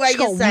 it. It's the way She's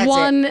you got said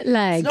one it.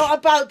 leg. It's not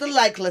about the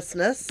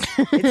leglessness.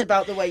 It's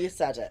about the way you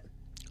said it.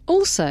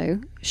 Also,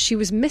 she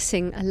was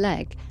missing a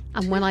leg,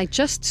 and when I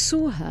just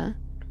saw her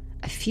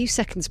a few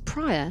seconds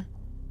prior,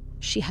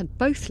 she had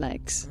both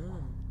legs.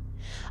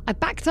 I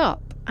backed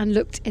up and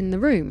looked in the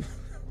room,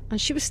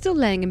 and she was still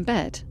laying in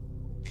bed.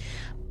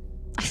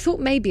 I thought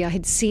maybe I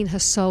had seen her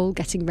soul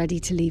getting ready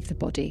to leave the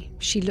body.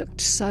 She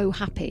looked so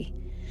happy.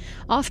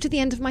 After the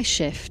end of my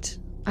shift,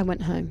 I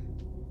went home.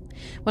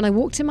 When I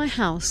walked in my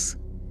house,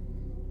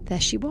 there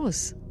she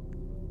was,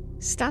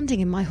 standing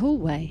in my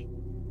hallway.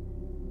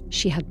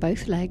 She had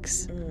both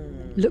legs,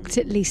 looked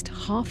at least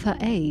half her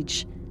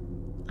age,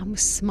 and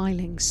was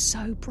smiling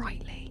so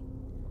brightly.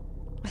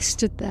 I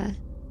stood there,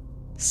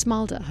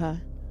 smiled at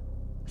her,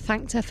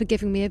 thanked her for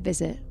giving me a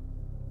visit,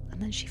 and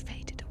then she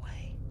faded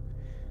away.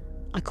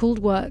 I called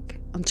work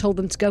and told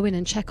them to go in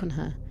and check on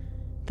her.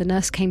 The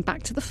nurse came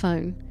back to the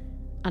phone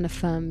and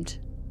affirmed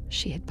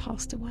she had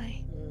passed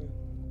away.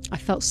 I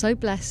felt so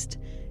blessed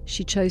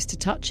she chose to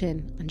touch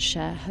in and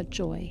share her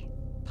joy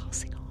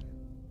passing on.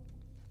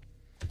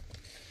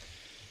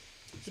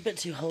 It's a bit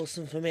too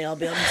wholesome for me, I'll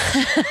be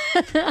honest.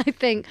 I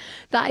think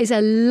that is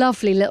a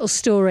lovely little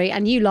story,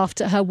 and you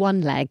laughed at her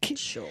one leg.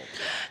 Sure.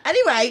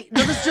 Anyway,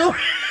 another story.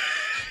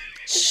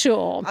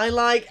 Sure. I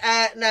like,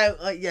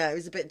 it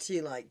was a bit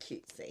too,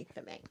 cutesy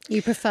for me.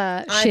 You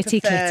prefer I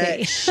shitty prefer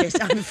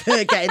clitty. I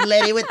prefer getting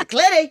Litty with the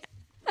clitty.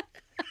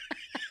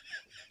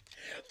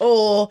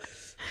 Or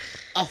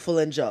offal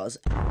and jaws.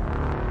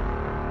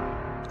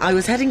 I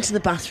was heading to the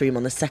bathroom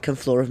on the second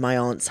floor of my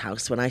aunt's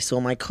house when I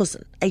saw my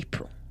cousin,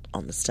 April,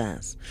 on the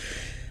stairs.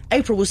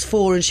 April was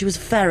 4 and she was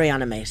very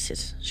animated.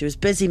 She was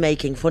busy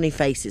making funny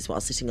faces while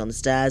sitting on the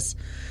stairs.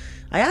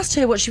 I asked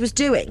her what she was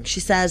doing.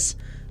 She says,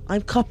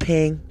 I'm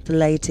copying the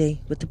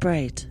lady with the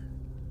braid.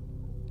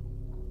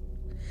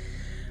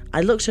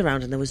 I looked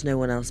around and there was no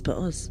one else but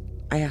us.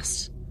 I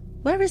asked,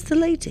 where is the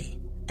lady,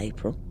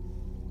 April?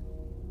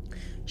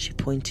 She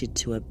pointed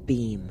to a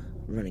beam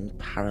running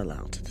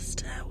parallel to the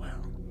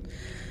stairwell.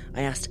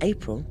 I asked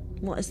April,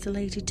 what is the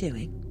lady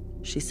doing?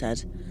 She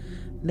said,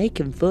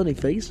 making funny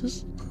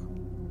faces. I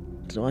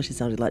don't know why she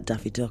sounded like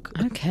Daffy Duck.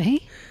 Okay.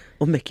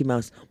 Or Mickey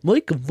Mouse.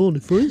 Making funny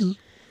faces.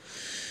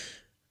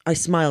 I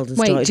smiled and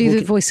started Wait, do walking.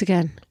 the voice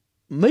again.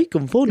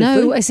 Making funny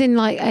faces. No, as in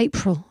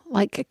April,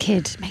 like a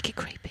kid. Make it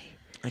creepy.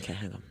 Okay,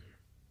 hang on.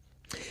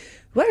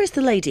 Where is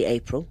the lady,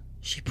 April?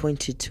 She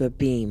pointed to a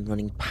beam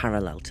running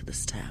parallel to the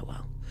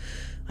stairwell.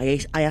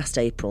 I asked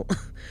April,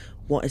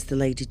 what is the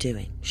lady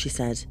doing? She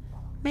said,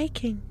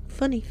 making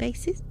funny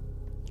faces.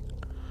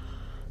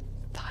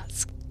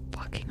 That's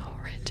fucking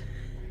horrid.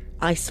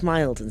 I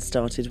smiled and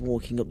started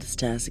walking up the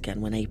stairs again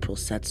when April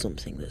said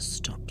something that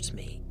stopped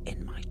me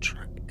in my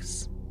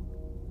tracks.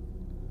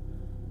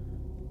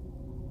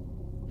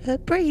 Her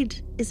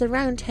braid is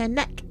around her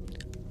neck.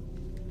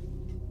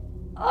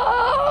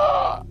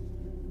 Oh!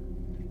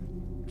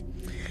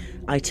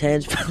 I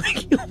turned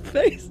back your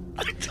face.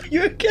 Are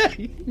you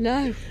okay?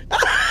 No.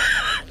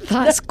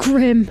 That's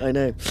grim. I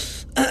know.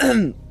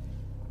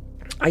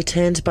 I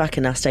turned back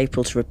and asked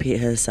April to repeat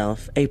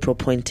herself. April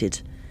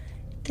pointed.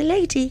 The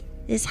lady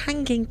is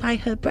hanging by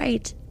her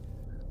braid.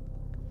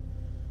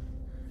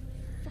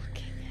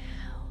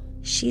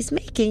 She's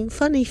making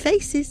funny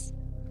faces.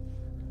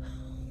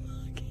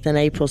 Then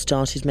April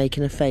started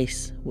making a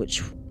face,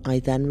 which I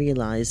then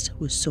realised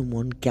was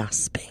someone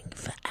gasping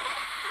for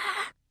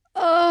air.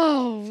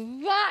 Oh,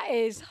 that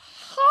is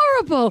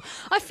horrible.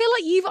 I feel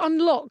like you've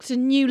unlocked a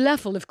new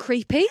level of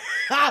creepy.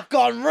 I've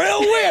gone real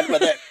weird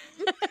with it.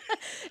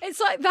 It's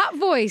like that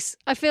voice.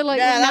 I feel like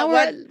Yeah, now that we're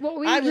at, went- what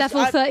were I we, was-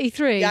 level I-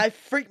 33? Yeah, I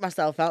freaked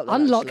myself out then,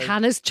 Unlock actually.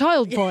 Hannah's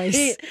child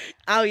voice.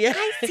 Oh, yeah.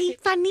 I see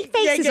funny Yeah,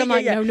 faces. yeah, I'm yeah,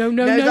 like, yeah.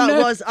 no. that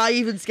was... I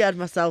even scared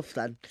myself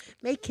then.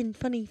 Making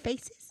funny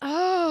faces.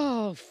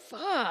 Oh,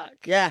 fuck.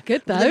 Yeah.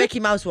 Good, But though. the Mickey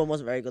Mouse one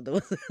wasn't very good,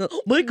 though.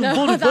 Making No,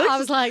 funny that- I faces.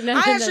 was like, no, I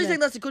no, actually no. think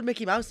that's a good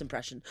Mickey Mouse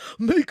impression.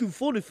 Making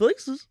funny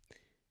faces.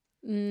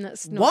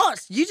 That's not.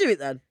 What? You do it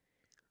then.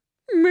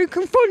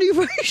 Making funny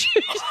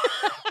faces.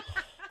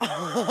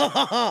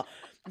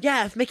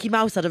 Yeah, if Mickey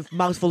Mouse had a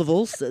mouthful of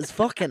ulcers,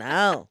 fucking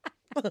hell.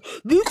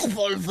 Making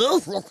funny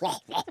faces.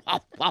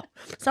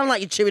 Sound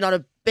like you're chewing on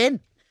a bin.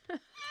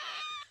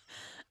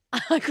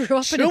 I grew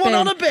up in Chewing a bin.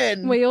 on a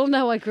bin. We all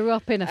know I grew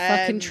up in a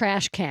fucking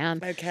trash can.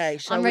 Okay,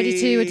 shall I'm ready we...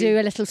 to do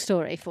a little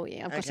story for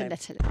you. I've got a Okay.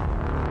 little.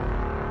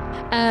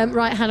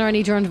 Right, Hannah, I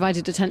need your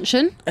undivided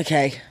attention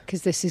Okay.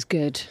 because this is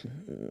good.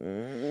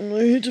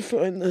 I need to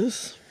find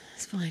this.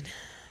 It's fine.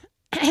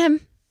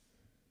 Ahem.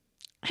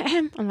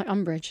 Ahem. I'm like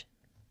Umbridge.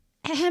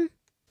 Ahem.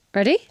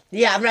 Ready?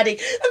 Yeah, I'm ready.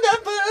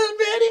 I'm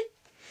ready.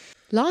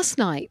 Last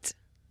night,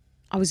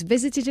 I was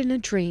visited in a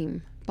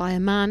dream by a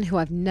man who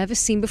I've never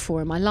seen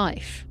before in my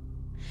life.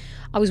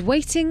 I was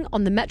waiting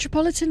on the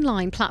Metropolitan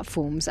line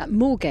platforms at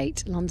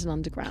Moorgate, London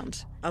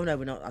Underground. Oh, no,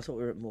 we're not. I thought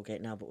we were at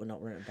Moorgate now, but we're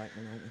not. We're at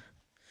Bankman, aren't we?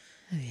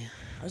 Oh, yeah.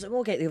 I was at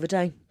Moorgate the other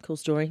day. Cool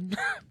story.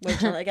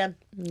 Wait on it again.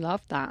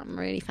 Love that.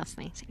 Really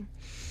fascinating.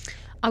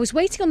 I was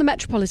waiting on the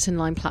Metropolitan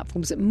line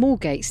platforms at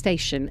Moorgate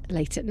Station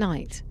late at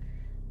night.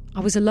 I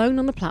was alone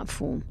on the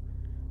platform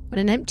when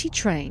an empty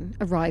train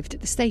arrived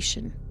at the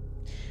station.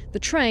 The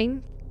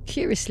train,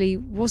 curiously,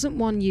 wasn't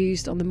one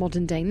used on the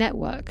modern-day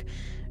network,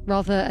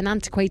 rather an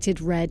antiquated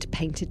red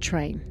painted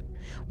train.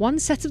 One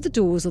set of the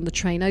doors on the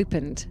train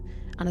opened,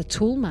 and a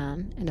tall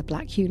man in a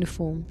black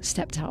uniform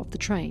stepped out of the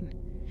train.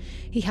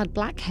 He had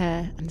black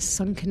hair and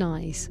sunken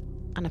eyes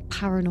and a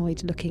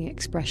paranoid-looking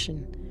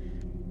expression.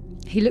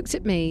 He looked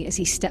at me as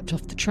he stepped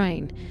off the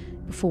train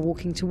before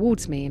walking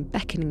towards me and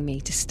beckoning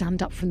me to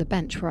stand up from the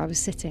bench where I was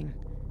sitting.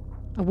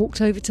 I walked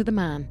over to the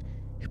man,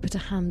 who put a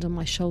hand on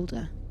my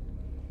shoulder.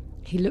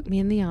 He looked me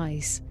in the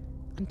eyes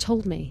and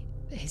told me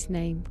that his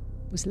name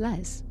was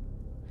Les.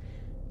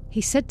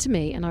 He said to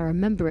me, and I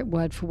remember it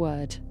word for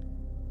word,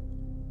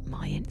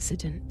 "My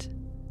incident,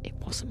 it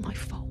wasn't my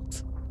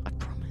fault, I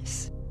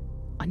promise.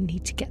 I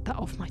need to get that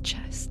off my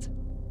chest."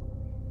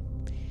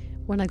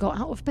 When I got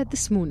out of bed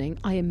this morning,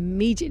 I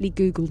immediately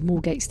Googled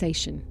Moorgate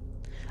Station,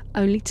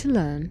 only to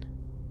learn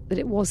that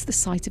it was the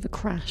site of a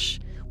crash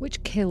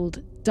which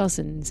killed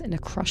dozens in a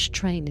crushed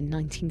train in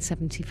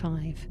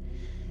 1975.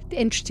 The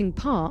interesting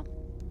part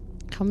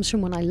comes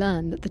from when I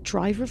learned that the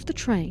driver of the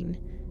train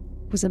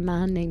was a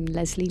man named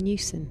Leslie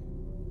Newson.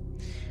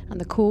 And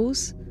the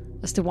cause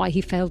as to why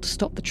he failed to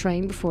stop the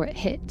train before it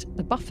hit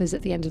the buffers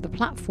at the end of the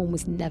platform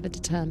was never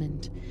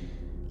determined.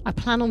 I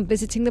plan on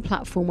visiting the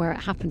platform where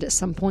it happened at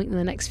some point in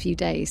the next few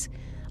days.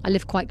 I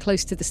live quite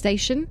close to the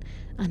station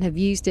and have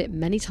used it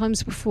many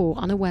times before,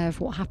 unaware of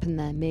what happened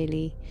there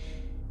merely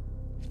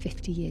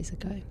 50 years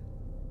ago.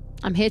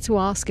 I'm here to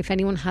ask if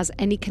anyone has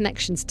any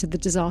connections to the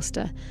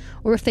disaster,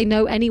 or if they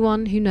know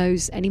anyone who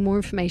knows any more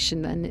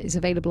information than is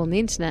available on the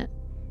internet.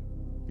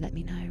 Let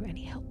me know.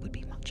 Any help would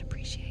be much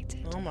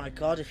appreciated. Oh, my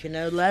God. If you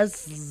know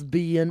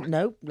lesbian...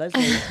 No,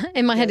 Leslie.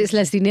 In my head, it's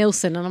Leslie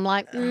Nielsen, and I'm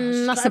like,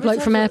 that's the bloke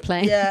from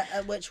Airplane. Yeah,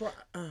 which one?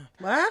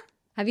 What?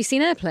 Have you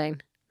seen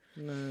Airplane?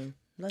 No.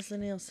 Leslie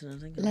Nielsen, I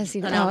think. Leslie-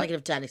 No, no. I'm thinking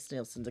of Dennis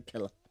Nielsen, the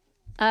killer.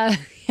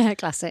 Yeah,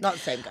 classic. Not the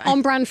same guy.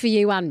 On brand for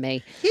you and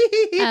me.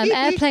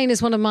 Airplane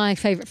is one of my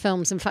favourite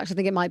films. In fact, I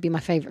think it might be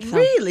my favourite film.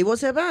 Really?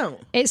 What's it about?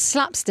 It's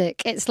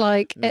slapstick. It's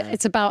like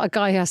it's about a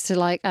guy who has to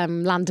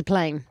land a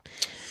plane.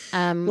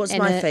 What's in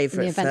my in the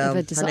favourite event of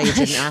a film? I know you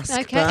didn't ask,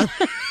 Okay.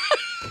 but...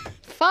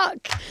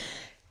 Fuck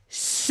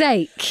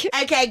sake.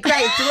 Okay,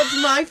 great. So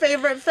what's my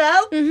favourite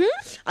film?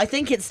 Mm-hmm. I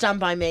think it's Stand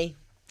By Me.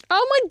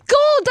 Oh my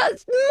God,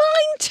 that's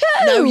mine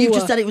too. No, you've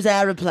just said it was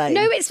Aeroplane.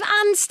 No, it's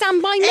and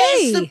Stand By Me.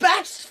 It's the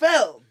best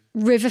film.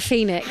 River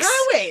Phoenix.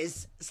 How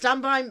is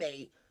Stand By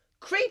Me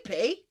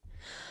creepy,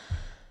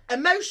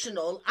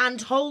 emotional, and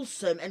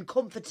wholesome and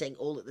comforting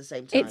all at the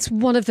same time? It's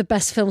one of the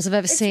best films I've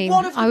ever seen.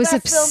 one of the I was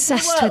best films in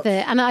the obsessed with world.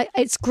 it. And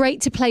it's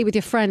great to play with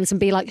your friends and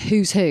be like,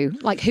 who's who?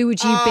 Like, who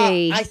would you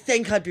be? I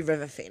think I'd be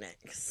River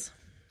Phoenix.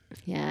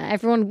 Yeah,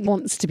 everyone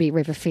wants to be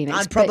River Phoenix.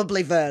 I'm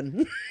probably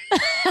Vern.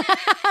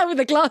 with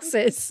the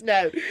glasses.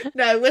 No,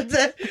 with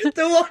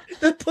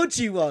the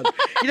pudgy one.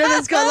 You know,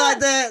 that's got like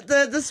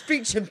the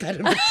speech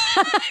impediment.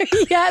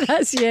 Yeah,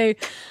 that's you.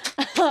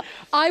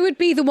 I would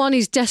be the one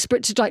who's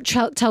desperate to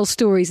tell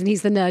stories, and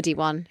he's the nerdy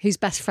one who's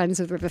best friends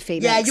with River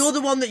Phoenix. Yeah, you're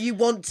the one that you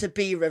want to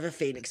be River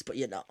Phoenix, but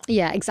you're not.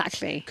 Yeah,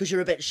 exactly. Because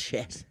you're a bit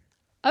shit.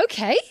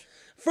 Okay.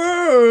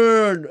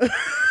 Fern!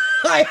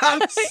 I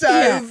am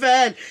so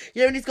burnt.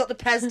 You know, when he's got the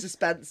Pez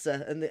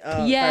dispenser and the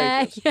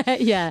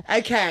yeah.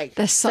 Okay,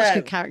 They're such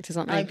good characters,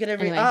 aren't they? I'm gonna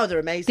Anyway, oh, they're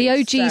amazing. The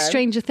OG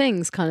Stranger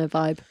Things kind of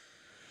vibe.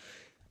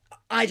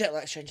 I don't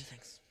like Stranger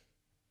Things.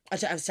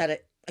 I've said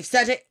it.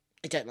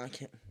 I don't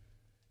like it.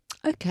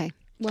 Okay,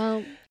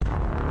 well.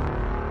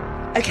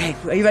 Okay,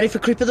 are you ready for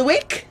Creep of the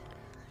Week?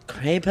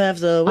 Creep of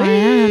the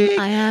Week.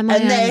 I am.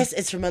 And this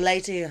is from a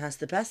lady who has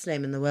the best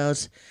name in the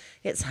world.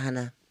 It's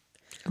Hannah.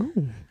 Oh.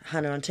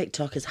 Hannah on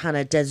TikTok is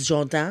Hannah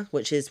Desjardins,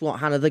 which is what,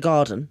 Hannah the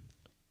Garden?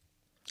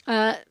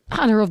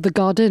 Hannah of the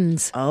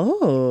Gardens.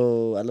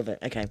 Oh, I love it.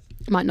 Okay.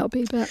 Might not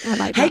be, but I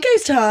like Hey, that.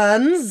 Ghost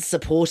Huns,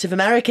 supportive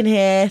American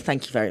here.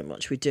 Thank you very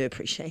much. We do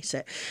appreciate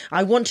it.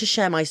 I want to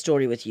share my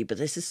story with you, but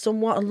this is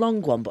somewhat a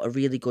long one, but a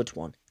really good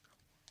one.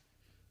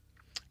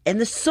 In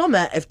the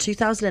summer of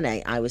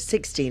 2008, I was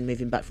 16,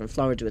 moving back from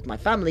Florida with my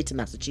family to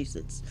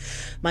Massachusetts.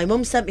 My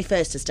mum sent me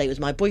first to stay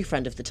with my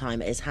boyfriend of the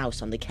time at his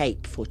house on the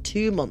Cape for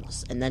 2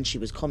 months, and then she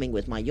was coming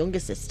with my younger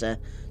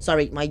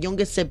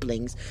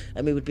siblings,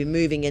 and we would be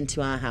moving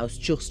into our house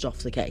just off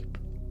the Cape.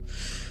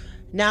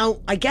 Now,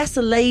 I guess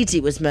a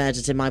lady was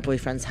murdered in my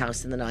boyfriend's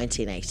house in the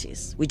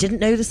 1980s. We didn't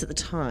know this at the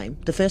time.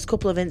 The first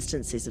couple of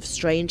instances of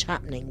strange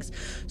happenings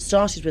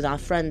started with our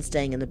friend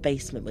staying in the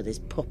basement with his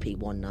puppy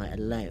one night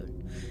alone.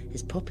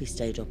 His puppy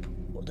stayed up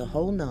the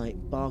whole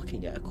night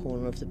barking at a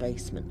corner of the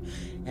basement,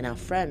 and our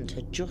friend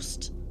had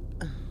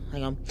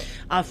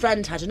Our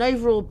friend had an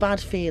overall bad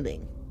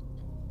feeling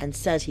and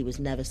said he was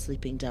never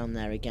sleeping down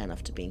there again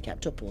after being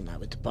kept up all night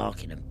with the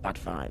barking and bad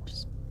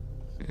vibes.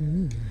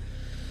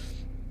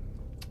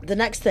 The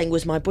next thing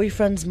was my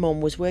boyfriend's mum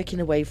was working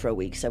away for a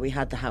week, so we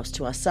had the house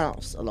to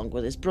ourselves, along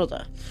with his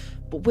brother.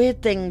 But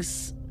weird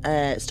things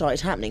started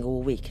happening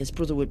all week. His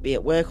brother would be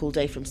at work all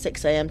day from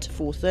 6 a.m. to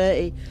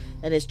 4:30,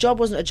 and his job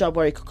wasn't a job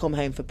where he could come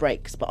home for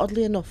breaks. But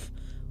oddly enough,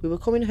 we were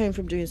coming home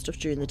from doing stuff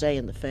during the day,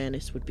 and the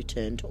furnace would be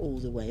turned all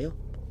the way up.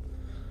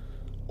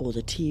 Or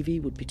the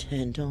TV would be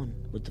turned on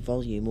with the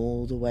volume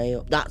all the way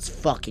up. That's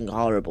fucking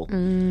horrible.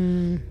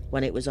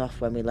 When it was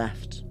off when we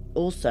left.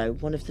 Also,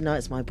 one of the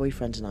nights my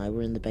boyfriend and I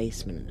were in the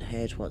basement and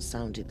heard what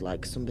sounded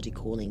like somebody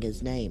calling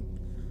his name.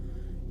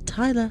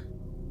 Tyler.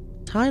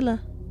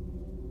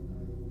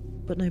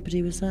 But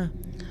nobody was there.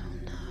 Oh,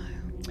 no.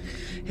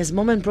 His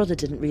mum and brother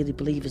didn't really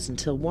believe us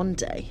until one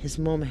day his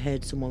mum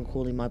heard someone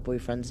calling my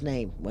boyfriend's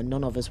name when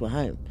none of us were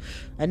home.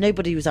 And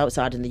nobody was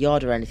outside in the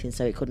yard or anything,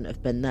 so it couldn't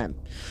have been them.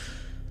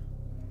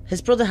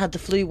 His brother had the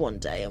flu one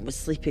day and was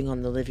sleeping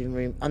on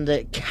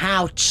the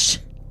couch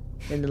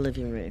in the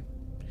living room.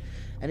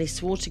 And he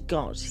swore to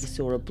God he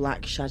saw a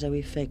black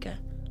shadowy figure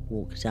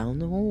walk down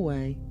the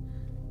hallway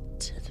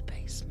to the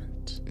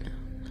basement. Oh, no.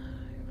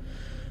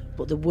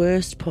 But the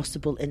worst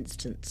possible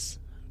instance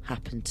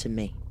happened to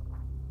me.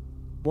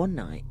 One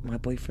night, my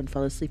boyfriend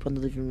fell asleep on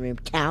the living room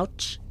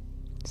couch.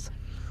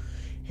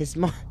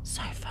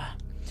 Sofa.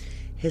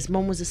 His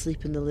mum was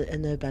asleep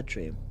in their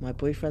bedroom. My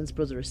boyfriend's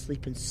brother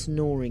asleep and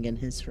snoring in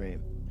his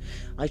room.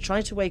 I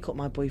tried to wake up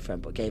my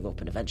boyfriend but gave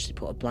up and eventually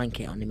put a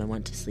blanket on him and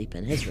went to sleep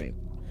in his room.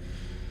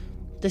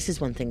 This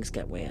is when things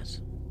get weird.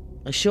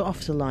 I shut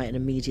off the light and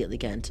immediately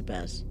get into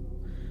bed.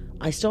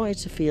 I started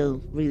to feel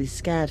really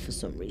scared for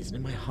some reason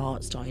and my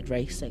heart started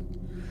racing.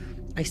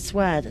 I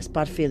swear this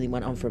bad feeling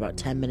went on for about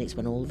 10 minutes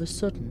when all of a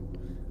sudden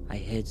I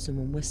heard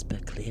someone whisper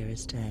clear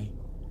as day,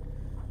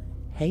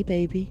 "Hey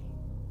baby."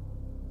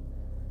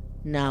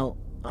 Now,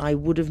 I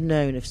would have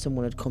known if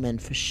someone had come in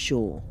for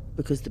sure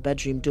because the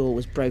bedroom door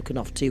was broken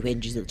off 2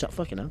 hinges at the top.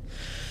 Fucking hell.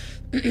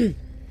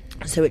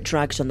 So it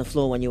dragged on the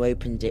floor when you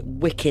opened it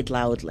wicked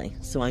loudly,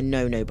 so I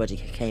know nobody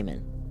came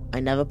in. I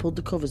never pulled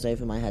the covers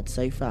over my head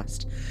so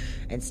fast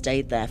and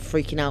stayed there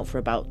freaking out for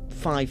about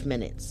 5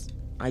 minutes.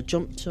 I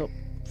jumped up,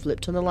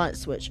 flipped on the light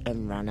switch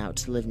and ran out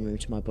to the living room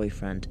to my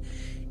boyfriend.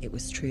 It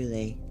was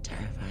truly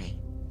terrifying.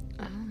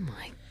 Oh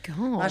my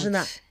God. Imagine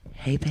that.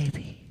 Hey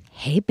baby.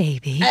 Hey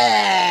baby.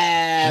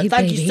 Hey,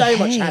 thank you so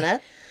much,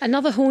 Hannah.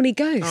 Another horny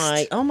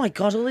ghost. Oh my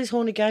God, all these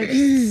horny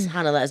ghosts.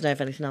 Hannah, let us know if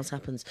anything else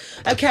happens.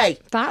 Okay.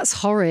 That's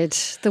horrid.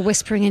 The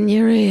whispering in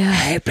your ear.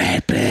 Hey,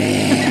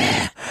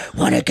 baby.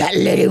 Want to get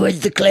litty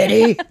with the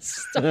clitty?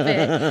 Stop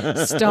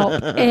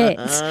it.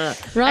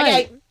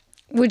 Right. Okay.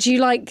 Would you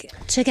like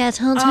to get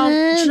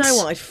haunted? Do you know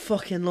what? I'd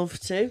fucking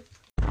love to.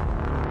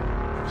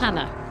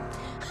 Hannah,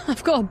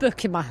 I've got a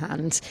book in my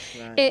hand.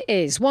 Right. It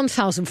is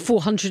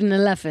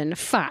 1,411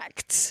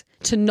 facts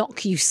to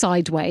knock you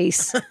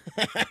sideways.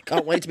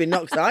 Can't wait to be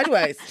knocked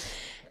sideways.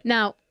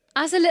 Now,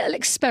 as a little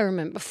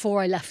experiment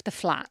before I left the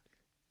flat,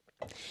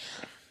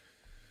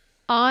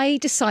 I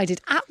decided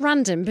at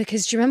random,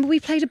 because do you remember we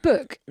played a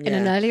book in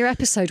an earlier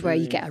episode where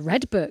you get a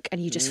red book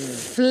and you just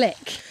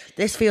flick?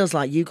 This feels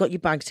like you got your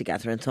bag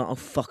together and thought, oh,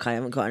 fuck, I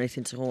haven't got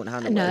anything to haunt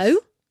Hannah with.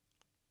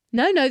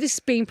 No, this has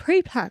been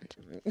pre-planned.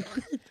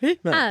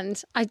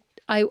 And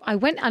I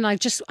went and I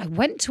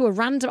went to a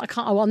random,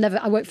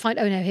 I won't find,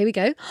 oh no, here we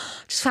go.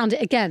 Just found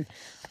it again.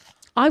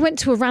 I went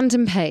to a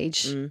random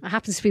page. It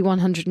happens to be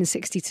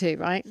 162,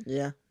 right?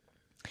 Yeah.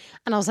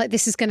 And I was like,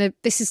 this is going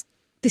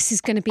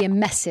to be a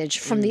message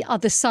from the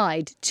other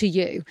side to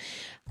you.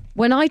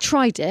 when I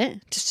tried it,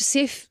 just to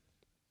see if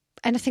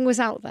anything was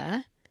out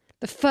there,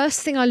 the first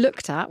thing I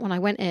looked at when I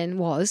went in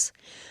was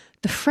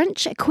the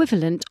French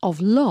equivalent of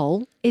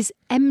LOL is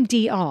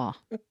MDR.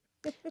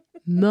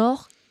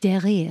 Mort de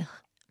rire.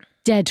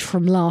 Dead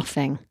from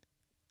laughing.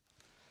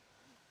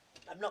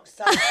 I'm knocked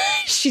sideways.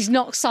 She's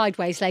knocked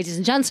sideways, ladies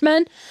and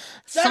gentlemen.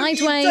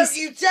 Sideways. Don't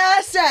you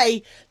dare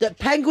say that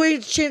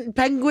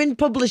Penguin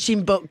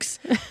publishing books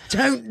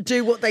don't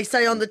do what they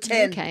say on the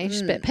tin. Okay,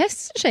 she's a bit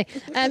pissed, isn't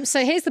she?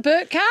 So here's the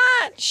book.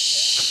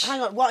 Shh.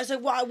 Hang on. What's the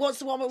one? What's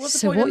the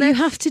So point? what you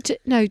have to do?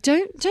 No,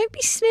 don't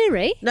be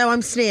sneery. No,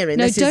 I'm sneering.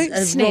 No, this don't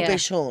is a sneer.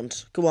 rubbish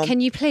haunt. Go on.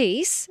 Can you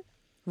please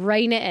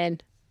rein it in?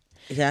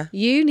 Yeah.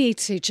 You need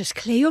to just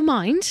clear your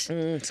mind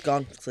It's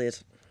gone. It's cleared.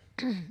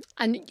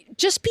 and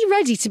just be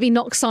ready to be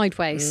knocked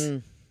sideways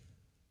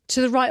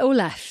to the right or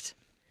left.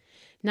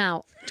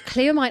 Now,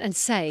 clear your mind and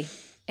say,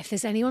 if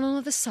there's anyone on the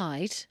other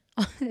side,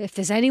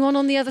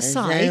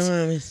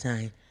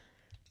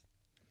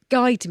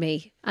 guide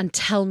me and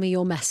tell me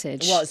your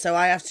message. What? So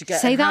I have to get.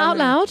 Say that out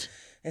loud.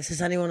 If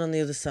there's anyone on the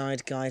other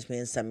side, guide me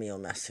and send me your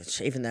message.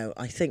 Even though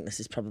I think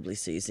this is probably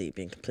Susie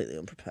being completely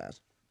unprepared.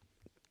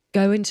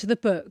 Go into the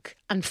book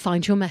and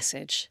find your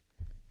message.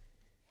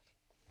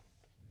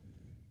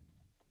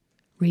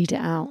 Read it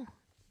out.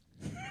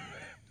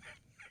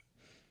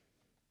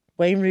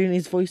 Wayne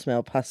Rooney's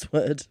voicemail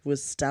password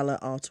was Stella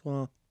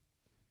Artois.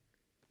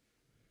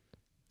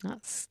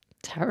 That's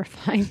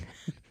terrifying.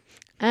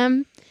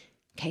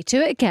 Okay,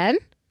 do it again.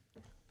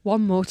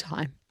 One more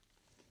time.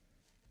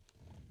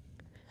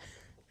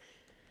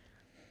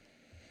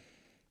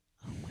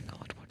 Oh my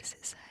God, what does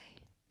it say?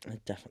 I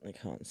definitely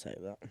can't say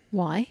that.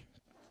 Why?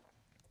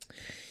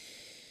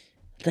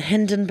 The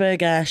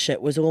Hindenburg airship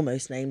was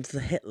almost named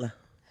the Hitler.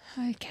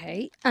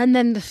 Okay. And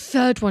then the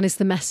third one is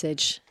the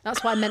message.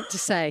 That's what I meant to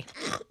say.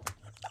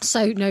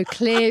 So, no,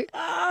 clear.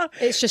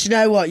 It's just Do you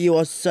know what? You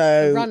are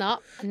so... run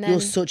up and then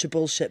You're such a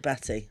bullshit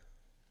Betty.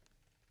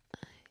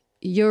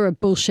 you're a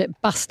bullshit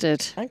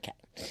bastard. Okay.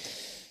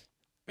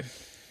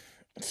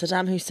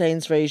 Saddam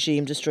Hussein's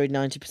regime destroyed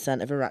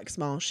 90% of Iraq's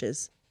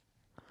marshes.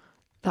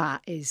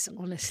 That is,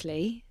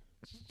 honestly,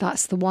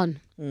 that's the one.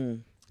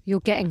 You're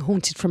getting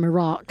haunted from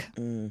Iraq.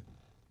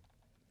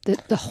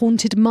 The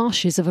haunted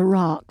marshes of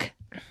Iraq.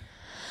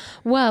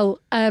 Well,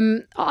 I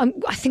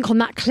think on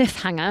that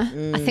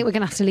cliffhanger, I think we're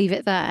going to have to leave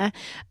it there.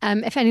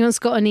 If anyone's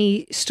got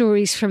any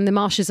stories from the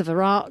marshes of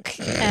Iraq,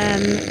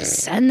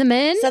 send them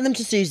in. Send them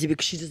to Susie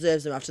because she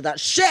deserves them after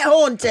that shit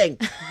haunting.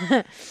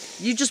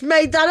 You just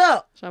made that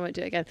up. So I won't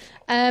do it again.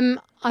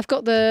 I've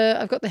got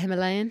the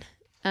Himalayan.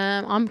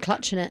 I'm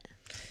clutching it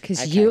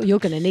because you're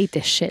going to need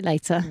this shit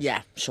later.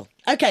 Yeah, sure.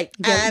 Okay,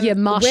 Your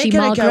marshy we're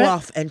going to go Margaret.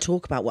 off and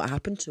talk about what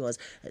happened to us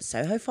at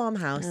Soho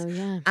Farmhouse. Oh,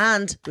 yeah.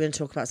 And we're going to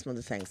talk about some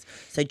other things.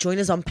 So join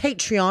us on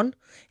Patreon.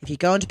 If you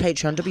go onto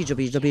Patreon,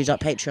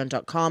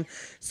 www.patreon.com,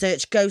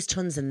 search Ghost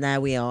Huns, and there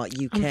we are.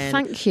 You can...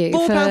 thank you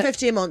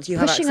 £4.50 a month. You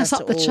have pushing access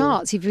us up to the all...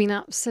 charts. You've been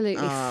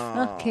absolutely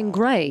fucking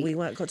great. We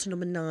got to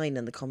number 9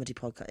 in the comedy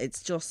podcast.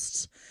 It's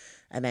just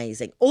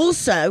amazing.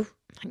 Also,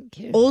 Thank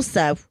you.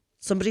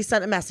 somebody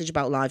sent a message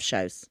about live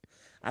shows.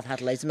 I've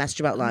had loads of messages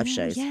about live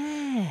shows.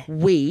 Yeah.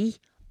 We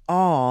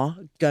are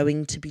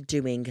going to be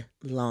doing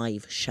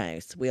live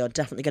shows. We are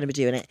definitely going to be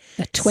doing it.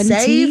 The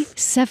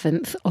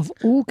 27th of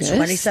August.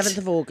 27th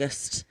of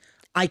August.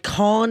 I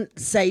can't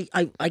say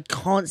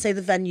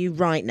the venue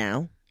right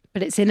now.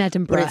 But it's in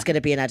Edinburgh. But it's going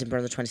to be in Edinburgh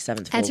on the 27th of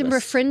August.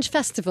 Edinburgh Fringe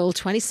Festival,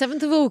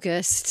 27th of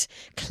August.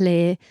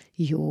 Clear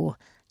your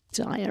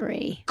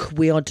diary.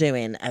 We are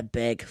doing a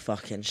big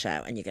fucking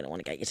show and you're going to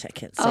want to get your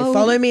tickets. So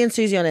follow me and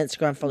Susie on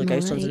Instagram. Follow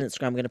Ghost Huns on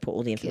Instagram. I'm going to put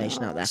all the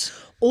information out there.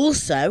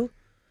 Also,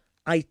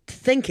 I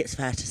think it's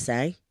fair to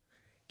say,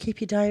 keep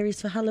your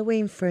diaries for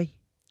Halloween free.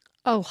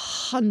 Oh,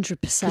 100%.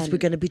 Because we're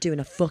going to be doing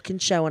a fucking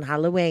show on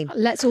Halloween.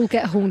 Let's all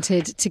get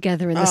haunted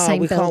together in the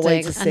same we can't wait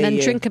building to and see then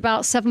you. drink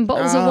about 7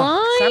 bottles of wine.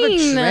 Let's have a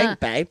drink,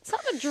 babe. Let's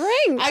have a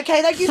drink.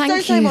 Okay, thank you so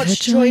you much. for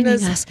Join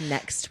joining us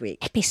next week.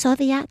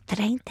 Episodio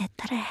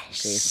 33.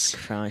 Jesus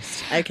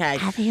Christ. Okay.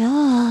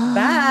 Adios.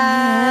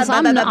 Bye.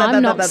 I'm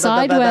not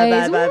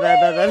sideways.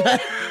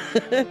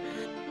 Bye.